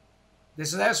command,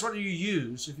 that's what you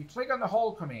use. If you click on the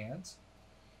hole command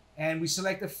and we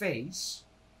select the face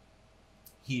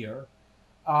here,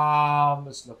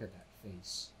 let's look at that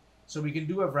face. So we can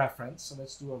do a reference. So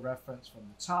let's do a reference from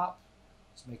the top.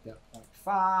 Let's make that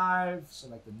 0.5.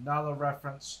 Select another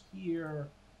reference here,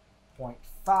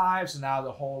 0.5. So now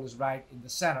the hole is right in the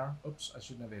center. Oops, I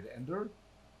shouldn't have hit enter.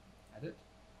 Edit.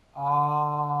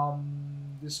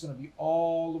 This is going to be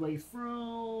all the way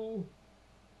through.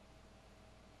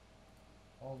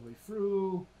 All the way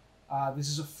through. This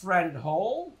is a threaded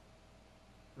hole,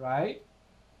 right?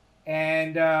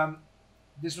 And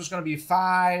this was going to be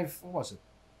 5, what was it?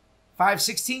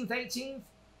 5/16, 18th?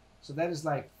 So that is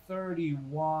like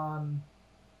 31,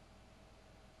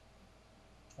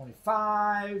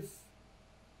 25,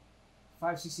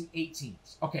 5/16,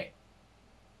 18th. Okay.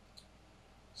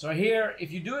 So here,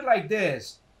 if you do it like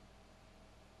this,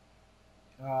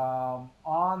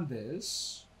 on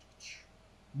this,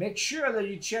 make sure that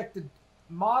you check the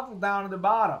model down at the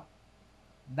bottom.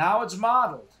 Now it's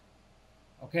modeled.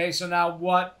 Okay, so now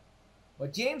what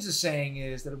James is saying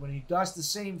is that when he does the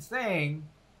same thing,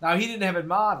 now he didn't have it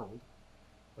modeled,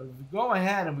 but if we go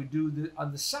ahead and we do the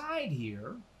on the side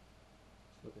here,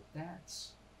 let's look at that.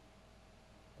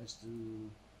 Let's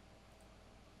do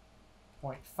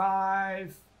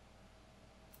 0.5.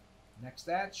 Next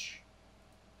etch.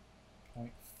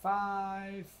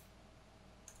 0.5.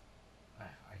 I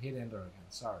hit enter again,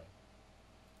 sorry.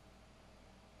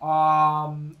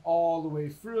 All the way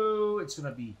through, it's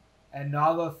going to be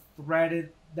another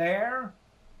threaded there,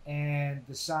 and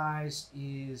the size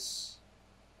is,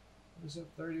 what is it,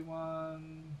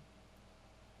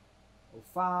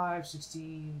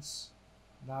 31.05/16.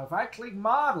 Now if I click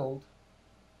modeled,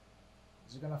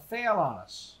 is it going to fail on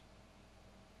us?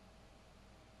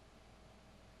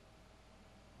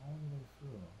 All the way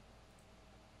through.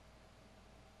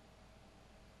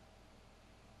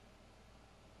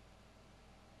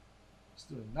 It's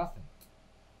doing nothing.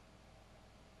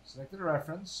 Selected a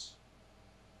reference.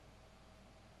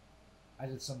 I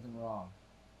did something wrong.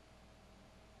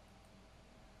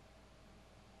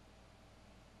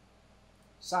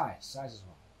 Size is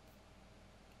wrong.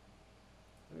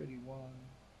 31.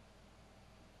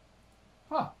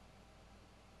 Huh.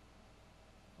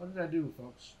 What did I do,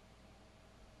 folks?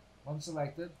 One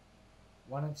selected,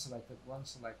 one unselected, one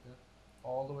selected,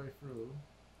 all the way through.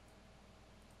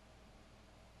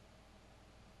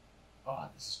 Oh,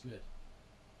 this is good.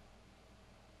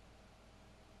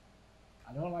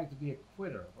 I don't like to be a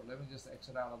quitter, but let me just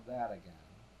exit out of that again.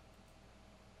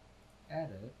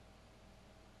 Edit.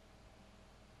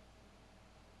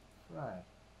 Thread.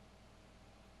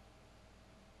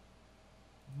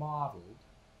 Modeled.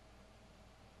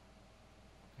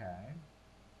 Okay.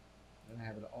 Then I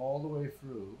have it all the way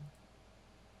through.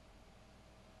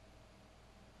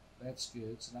 That's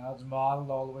good. So now it's modeled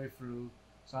all the way through.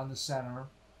 It's on the center.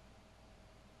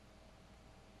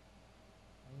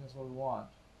 I think that's what we want.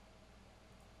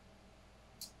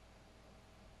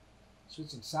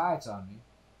 Switching sides on me.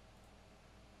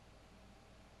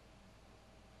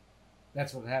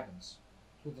 That's what happens.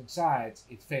 Switching sides,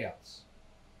 it fails.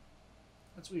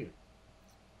 That's weird.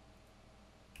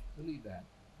 Delete that.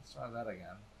 Let's try that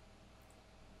again.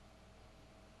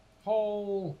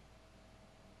 Hole,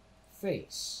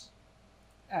 face,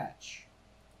 etch,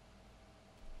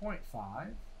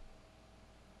 0.5,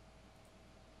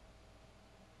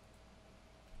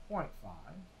 0.5,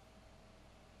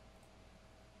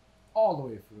 all the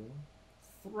way through.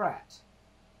 Thread.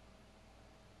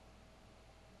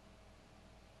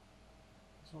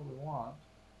 That's what we want.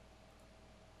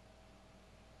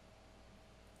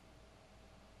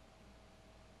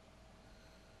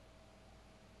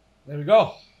 There we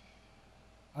go.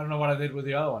 I don't know what I did with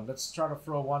the other one. Let's try to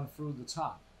throw one through the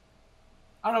top.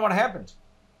 I don't know what happened.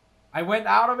 I went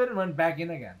out of it and went back in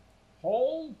again.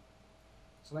 Hole.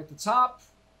 Select the top.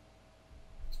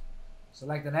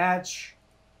 Select an edge.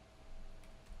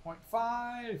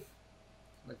 0.5.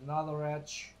 Select another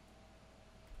edge.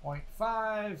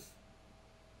 0.5.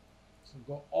 So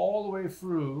go all the way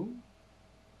through.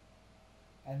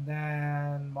 And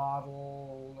then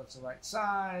model, that's the right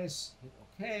size. Hit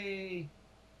OK.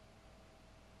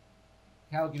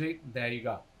 Calculate, and there you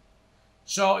go.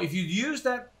 So if you use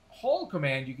that hole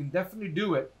command, you can definitely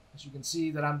do it, as you can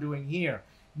see that I'm doing here.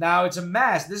 Now it's a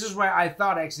mess. This is where I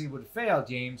thought actually would fail,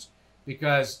 James,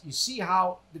 because you see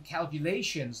how the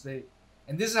calculations,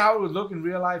 and this is how it would look in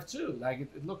real life too. Like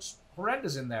it looks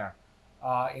horrendous in there,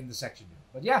 in the section view.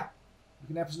 But yeah, you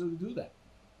can absolutely do that.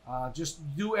 Just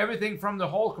do everything from the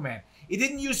hole command. It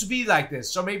didn't used to be like this,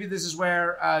 so maybe this is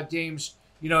where, James,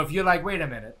 you know, if you're like, wait a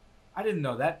minute, I didn't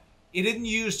know that. It didn't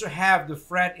used to have the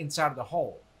thread inside of the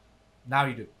hole. Now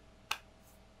you do.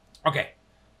 Okay.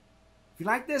 If you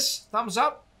like this, thumbs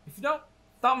up. If you don't,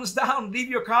 thumbs down. Leave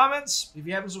your comments. If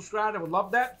you haven't subscribed, I would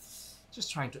love that.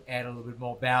 Just trying to add a little bit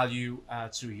more value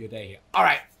to your day here. All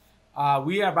right.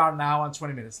 We are about now on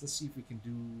 20 minutes. Let's see if we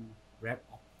can wrap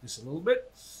up this a little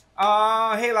bit.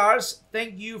 Hey, Lars.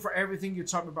 Thank you for everything you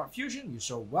taught me about Fusion. You're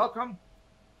so welcome.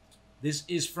 This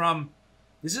is from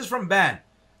Ben.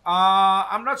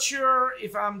 I'm not sure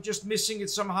if I'm just missing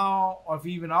it somehow or if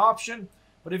even an option,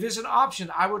 but if it's an option,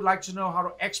 I would like to know how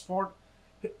to export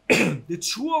the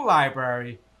tool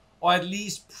library or at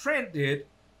least print it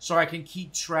so I can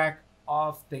keep track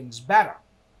of things better.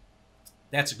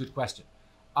 That's a good question.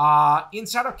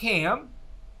 Inside of CAM,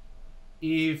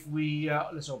 if we,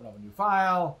 let's open up a new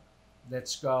file.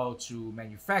 Let's go to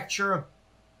manufacture.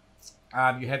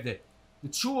 You have the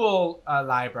tool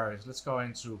libraries. Let's go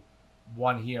into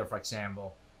one here, for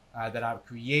example, that I've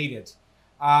created.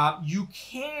 You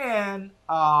can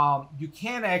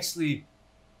actually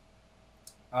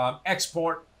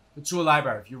export the tool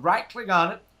library. If you right-click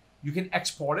on it, you can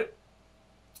export it.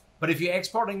 But if you're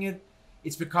exporting it,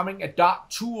 it's becoming a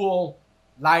 .tool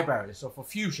library. So for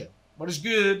Fusion, what is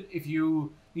good if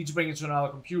you need to bring it to another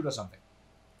computer or something.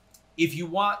 If you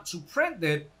want to print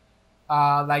it,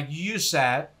 like you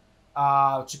said,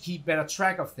 to keep better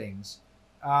track of things,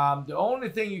 the only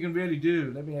thing you can really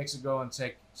do, let me actually go and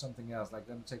take something else, like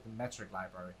let me take the metric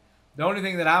library. The only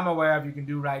thing that I'm aware of you can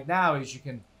do right now is you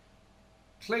can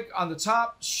click on the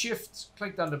top, shift,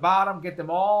 click on the bottom, get them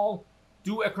all,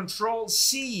 do a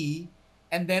Control-C,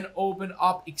 and then open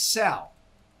up Excel.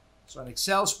 So an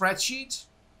Excel spreadsheet.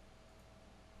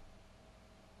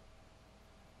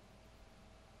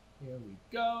 Here we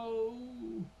go.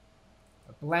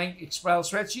 A blank Excel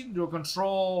spreadsheet, and do a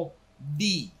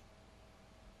Control-V.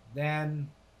 Then,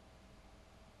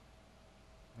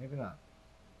 maybe not.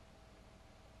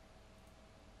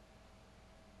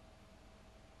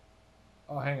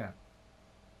 Oh, hang on.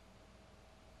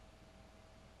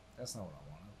 That's not what I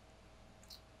wanted.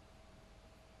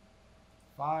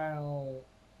 File,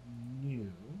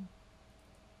 new.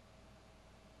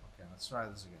 Okay, let's try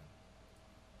this again.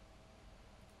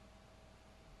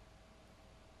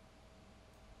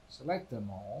 Select them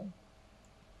all.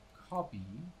 Copy.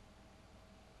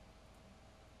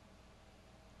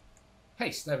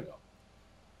 Paste. There we go.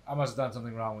 I must have done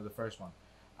something wrong with the first one.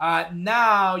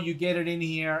 Now you get it in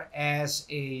here as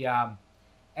an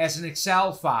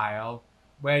Excel file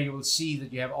where you will see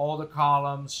that you have all the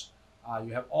columns.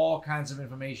 You have all kinds of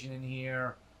information in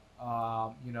here.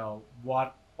 You know,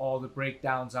 what all the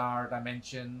breakdowns are,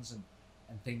 dimensions,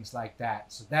 and things like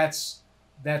that. So that's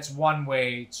one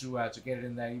way to get it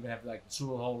in there. You even have like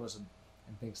tool holders and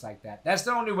things like that. That's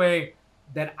the only way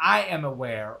that I am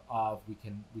aware of we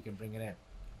can bring it in.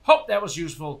 Hope that was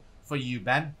useful for you,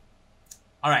 Ben.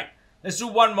 All right, let's do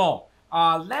one more.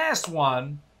 Last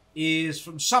one is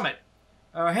from Summit.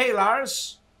 Hey,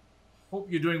 Lars. Hope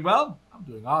you're doing well. I'm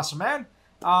doing awesome, man.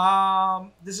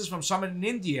 This is from Summit in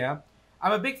India.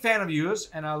 I'm a big fan of yours,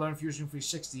 and I learned Fusion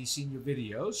 360, seen your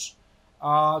videos.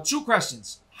 2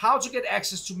 questions. How to get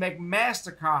access to Mac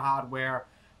Mastercard hardware.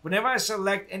 Whenever I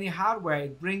select any hardware,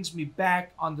 it brings me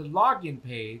back on the login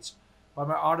page, but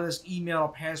my Autodesk email or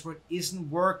password isn't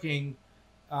working.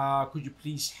 Could you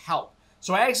please help?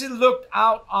 So I actually looked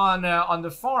out on the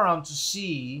forum to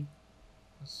see,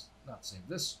 let's not save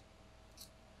this,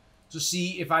 to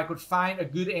see if I could find a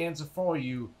good answer for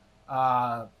you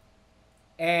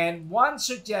And one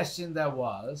suggestion there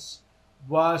was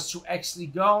to actually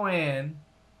go in,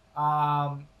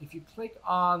 if you click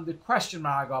on the question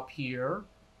mark up here,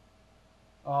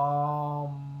 I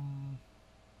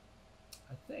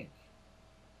think.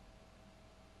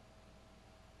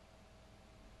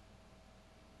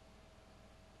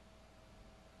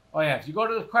 Oh yeah, if you go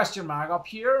to the question mark up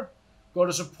here, go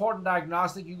to support and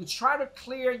diagnostic, you could try to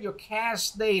clear your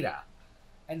cache data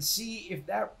and see if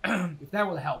that if that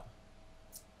will help.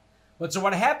 But so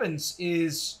what happens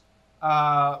is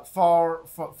for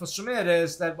Sumit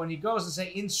is that when he goes and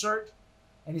say insert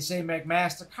and he say make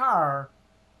master car,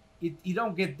 you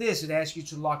don't get this. It asks you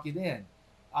to lock it in.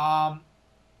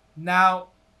 Now,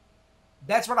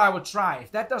 that's what I would try.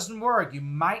 If that doesn't work, you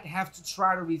might have to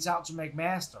try to reach out to make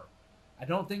master. I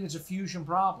don't think it's a fusion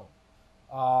problem.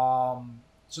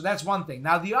 So that's one thing.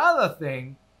 Now, the other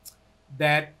thing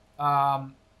that,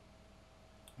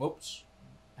 whoops,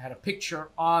 I had a picture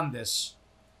on this,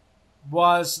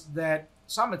 was that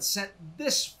someone sent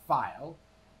this file,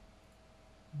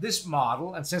 this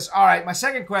model, and says, all right, my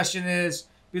second question is,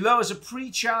 below is a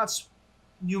pre-charged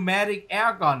pneumatic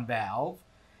air gun valve,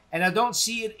 and I don't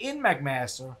see it in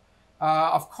McMaster.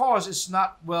 Of course, it's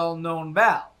not well-known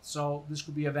valve. So this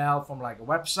could be a valve from like a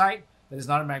website that is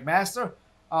not a McMaster.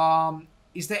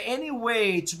 Is there any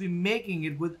way to be making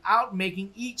it without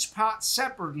making each part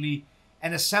separately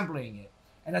and assembling it?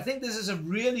 And I think this is a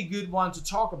really good one to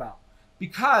talk about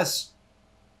because,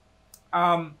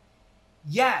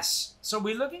 yes, so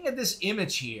we're looking at this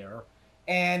image here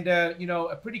and, you know,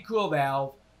 a pretty cool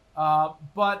valve.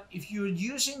 But if you're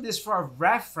using this for a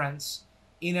reference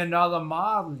in another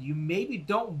model, you maybe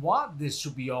don't want this to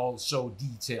be all so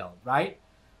detailed, right?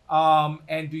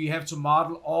 And do you have to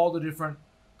model all the different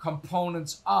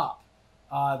components up?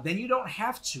 Then you don't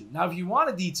have to. Now, if you want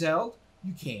it detailed,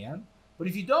 you can. But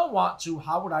if you don't want to,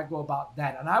 how would I go about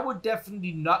that? And I would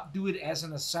definitely not do it as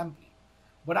an assembly.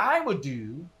 What I would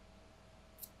do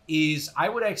is I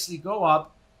would actually go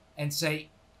up and say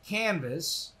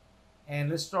canvas, and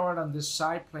let's start on this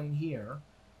side plane here.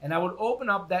 And I would open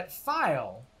up that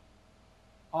file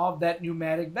of that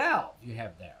pneumatic valve you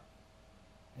have there.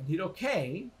 And hit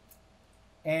OK.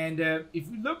 And if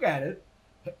we look at it,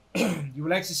 you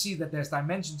will actually see that there's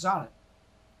dimensions on it.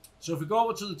 So if we go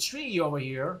over to the tree over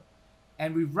here,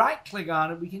 and we right-click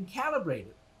on it, we can calibrate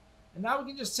it. And now we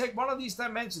can just take one of these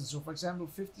dimensions. So for example,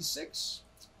 56.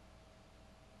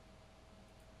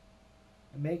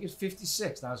 And make it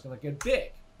 56. Now it's going to get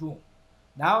big. Boom.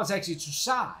 Now it's actually to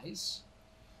size.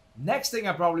 Next thing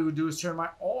I probably would do is turn my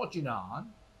origin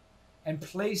on and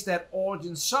place that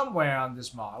origin somewhere on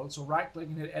this model. So right-click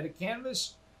and hit Edit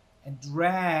Canvas and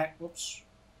drag, whoops,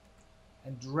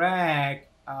 and drag,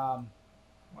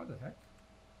 what the heck?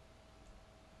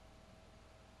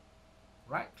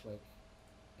 Right-click,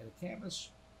 Edit Canvas,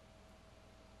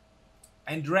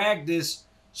 and drag this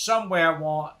somewhere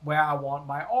where I want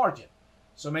my origin.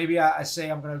 So maybe I say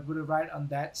I'm going to put it right on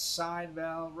that side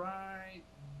valve right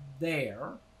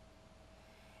there.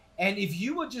 And if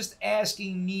you were just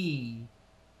asking me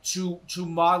to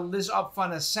model this up for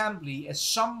an assembly as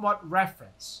somewhat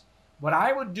reference, what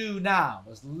I would do now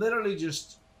is literally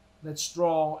just, let's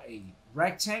draw a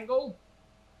rectangle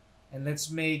and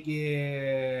let's make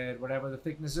it, whatever the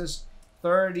thickness is,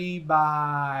 30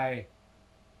 by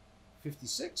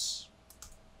 56,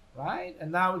 right?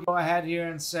 And now we go ahead here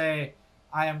and say,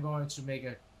 I am going to make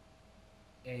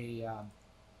a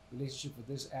relationship with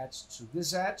this edge to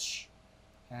this edge.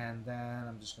 And then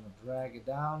I'm just going to drag it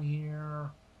down here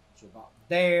to about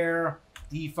there,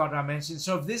 default dimension.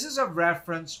 So if this is a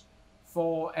reference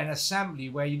for an assembly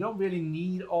where you don't really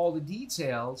need all the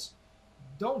details,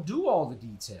 don't do all the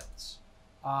details.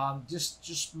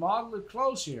 Just model it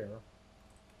close here.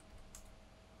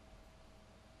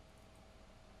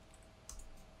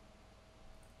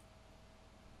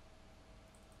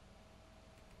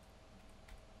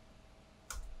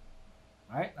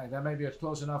 Right, like that maybe it's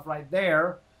close enough right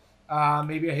there.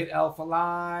 Maybe I hit alpha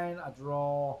line, I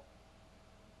draw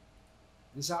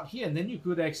this out here, and then you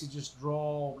could actually just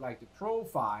draw like the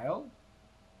profile.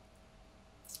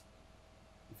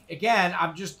 Again,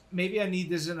 I'm just, maybe I need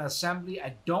this in assembly.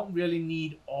 I don't really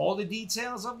need all the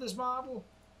details of this model.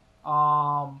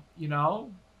 You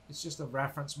know, it's just a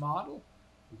reference model.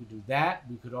 We could do that.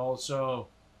 We could also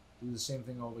do the same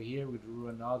thing over here. We drew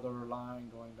another line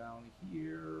going down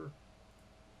here,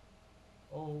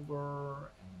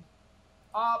 over and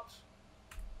up.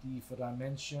 D for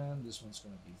dimension. This one's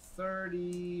going to be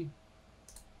 30.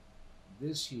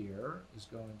 This here is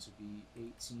going to be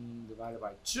 18 divided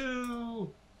by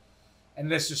 2. And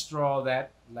let's just draw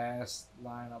that last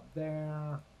line up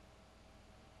there.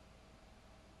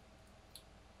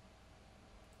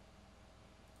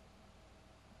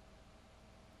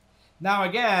 Now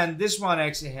again, this one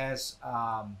actually has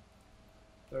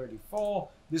 34.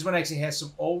 This one actually has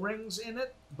some O-rings in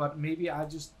it, but maybe I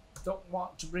just don't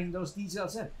want to bring those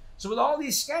details in. So with all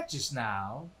these sketches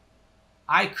now,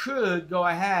 I could go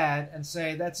ahead and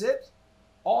say, that's it.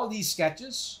 All these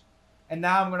sketches. And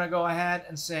now I'm going to go ahead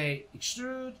and say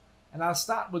extrude. And I'll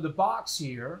start with the box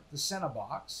here, the center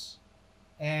box.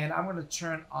 And I'm going to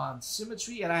turn on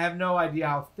symmetry. And I have no idea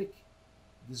how thick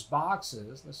this box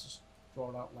is. Let's just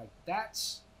draw it out like that.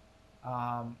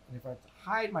 And if I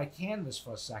hide my canvas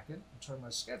for a second and turn my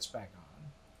sketch back on,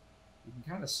 you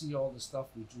can kind of see all the stuff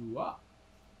we drew up.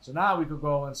 So now we could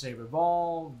go and say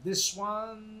revolve this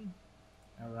one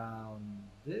around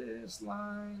this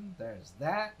line. There's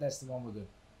that. That's the one with the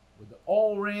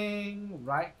O-ring.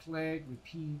 Right click,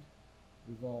 repeat,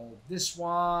 revolve this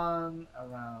one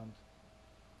around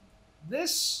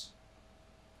this.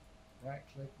 Right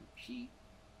click, repeat.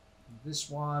 This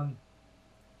one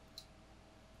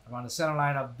around the center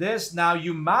line of this. Now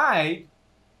you might,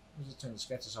 let's just turn the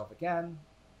sketches off again.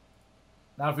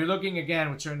 Now if you're looking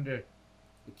again, we turn the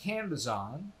canvas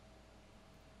on,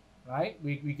 right?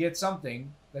 We get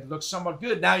something that looks somewhat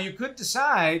good. Now you could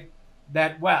decide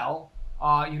that, well,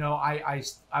 you know, I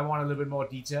want a little bit more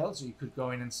detail, so you could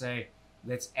go in and say,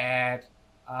 let's add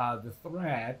the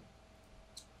thread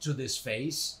to this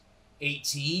face,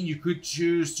 18. You could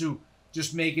choose to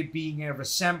just make it being a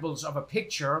resemblance of a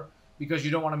picture because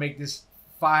you don't want to make this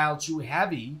file too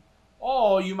heavy.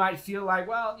 Or you might feel like,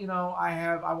 well, you know,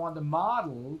 I want them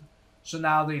modeled, so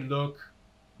now they look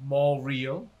more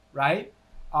real, right?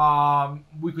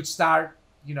 We could start,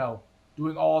 you know,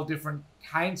 doing all different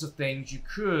kinds of things. You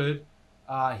could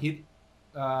hit,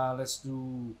 let's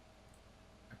do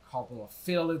a couple of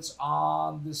fillets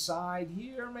on the side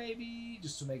here, maybe,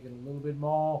 just to make it a little bit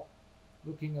more,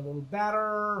 looking a little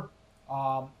better.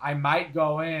 I might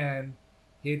go in,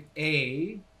 hit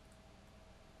A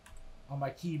on my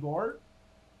keyboard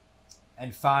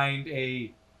and find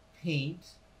a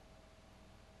paint.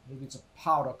 Maybe it's a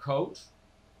powder coat.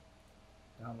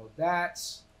 Download that.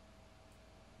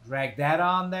 Drag that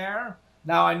on there.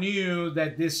 Now I knew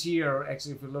that this here,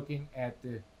 actually if we're looking at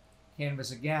the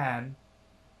canvas again,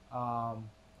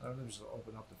 let me just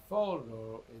open up the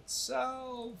photo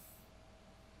itself.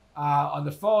 On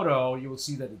the photo, you will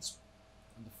see that it's,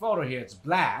 on the photo here, it's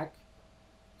black,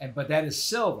 but that is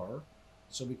silver.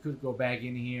 So we could go back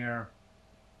in here,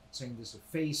 saying this are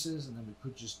faces, and then we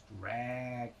could just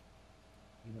drag,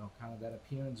 you know, kind of that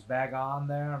appearance back on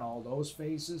there and all those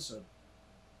faces. So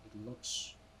it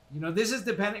looks, you know, this is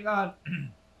depending on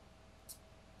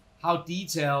how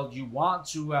detailed you want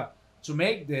to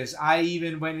make this. I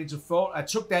even went into photo, I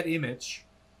took that image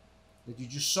that you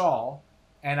just saw,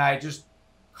 and I just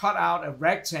cut out a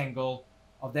rectangle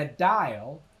of that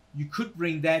dial. You could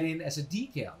bring that in as a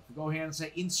decal. If you go here and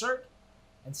say insert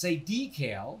and say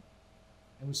decal,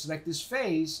 and we select this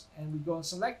face, and we go and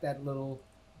select that little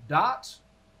dot.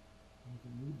 You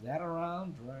can move that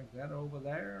around, drag that over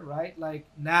there, right? Like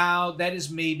now that is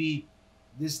maybe,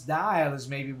 this dial is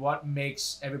maybe what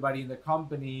makes everybody in the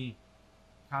company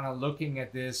kind of looking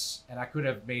at this, and I could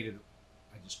have made it,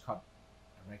 I just cut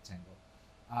a rectangle.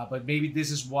 But maybe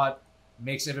this is what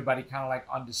makes everybody kind of like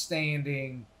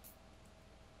understand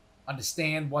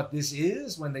what this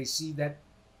is when they see that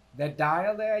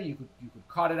dial there. You could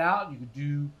cut it out. You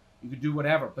could do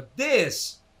whatever. But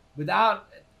this, without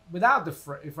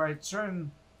the if I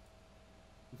turn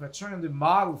the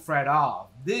model thread off,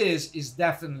 this is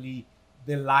definitely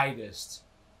the lightest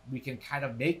we can kind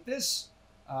of make this.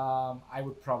 I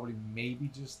would probably maybe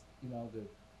just, you know, the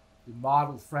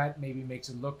model thread maybe makes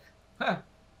it look a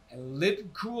little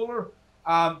cooler.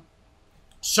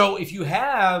 So if you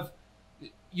have,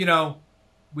 you know,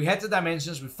 we had the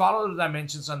dimensions, we follow the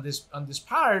dimensions on this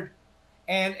part,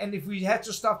 and if we had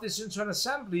to stuff this into an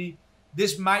assembly,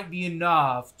 this might be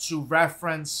enough to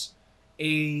reference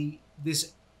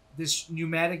this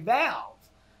pneumatic valve.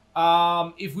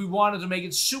 If we wanted to make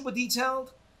it super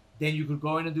detailed, then you could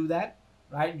go in and do that,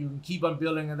 right? You can keep on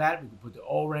building on that. We could put the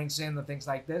O-rings in and things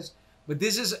like this. But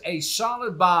this is a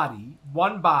solid body,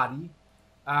 one body,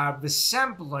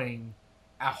 resembling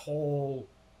a whole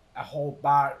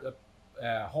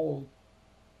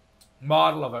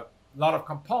model of a lot of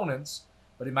components,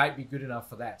 but it might be good enough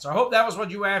for that. So I hope that was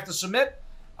what you have to submit.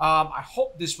 I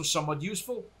hope this was somewhat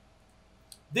useful.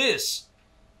 This,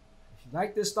 if you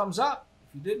like this, thumbs up.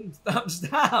 If you didn't, thumbs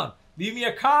down. Leave me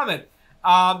a comment.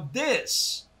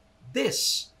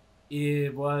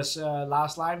 It was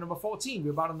LarsLive number 14. We're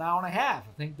about an hour and a half.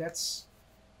 I think that's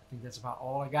about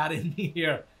all I got in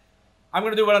here. I'm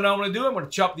gonna do what I normally do. I'm gonna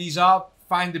chop these up,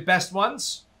 find the best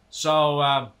ones.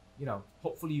 So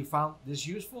hopefully you found this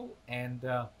useful. And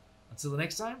until the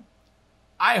next time,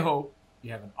 I hope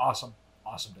you have an awesome,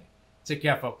 awesome day. Take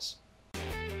care, folks.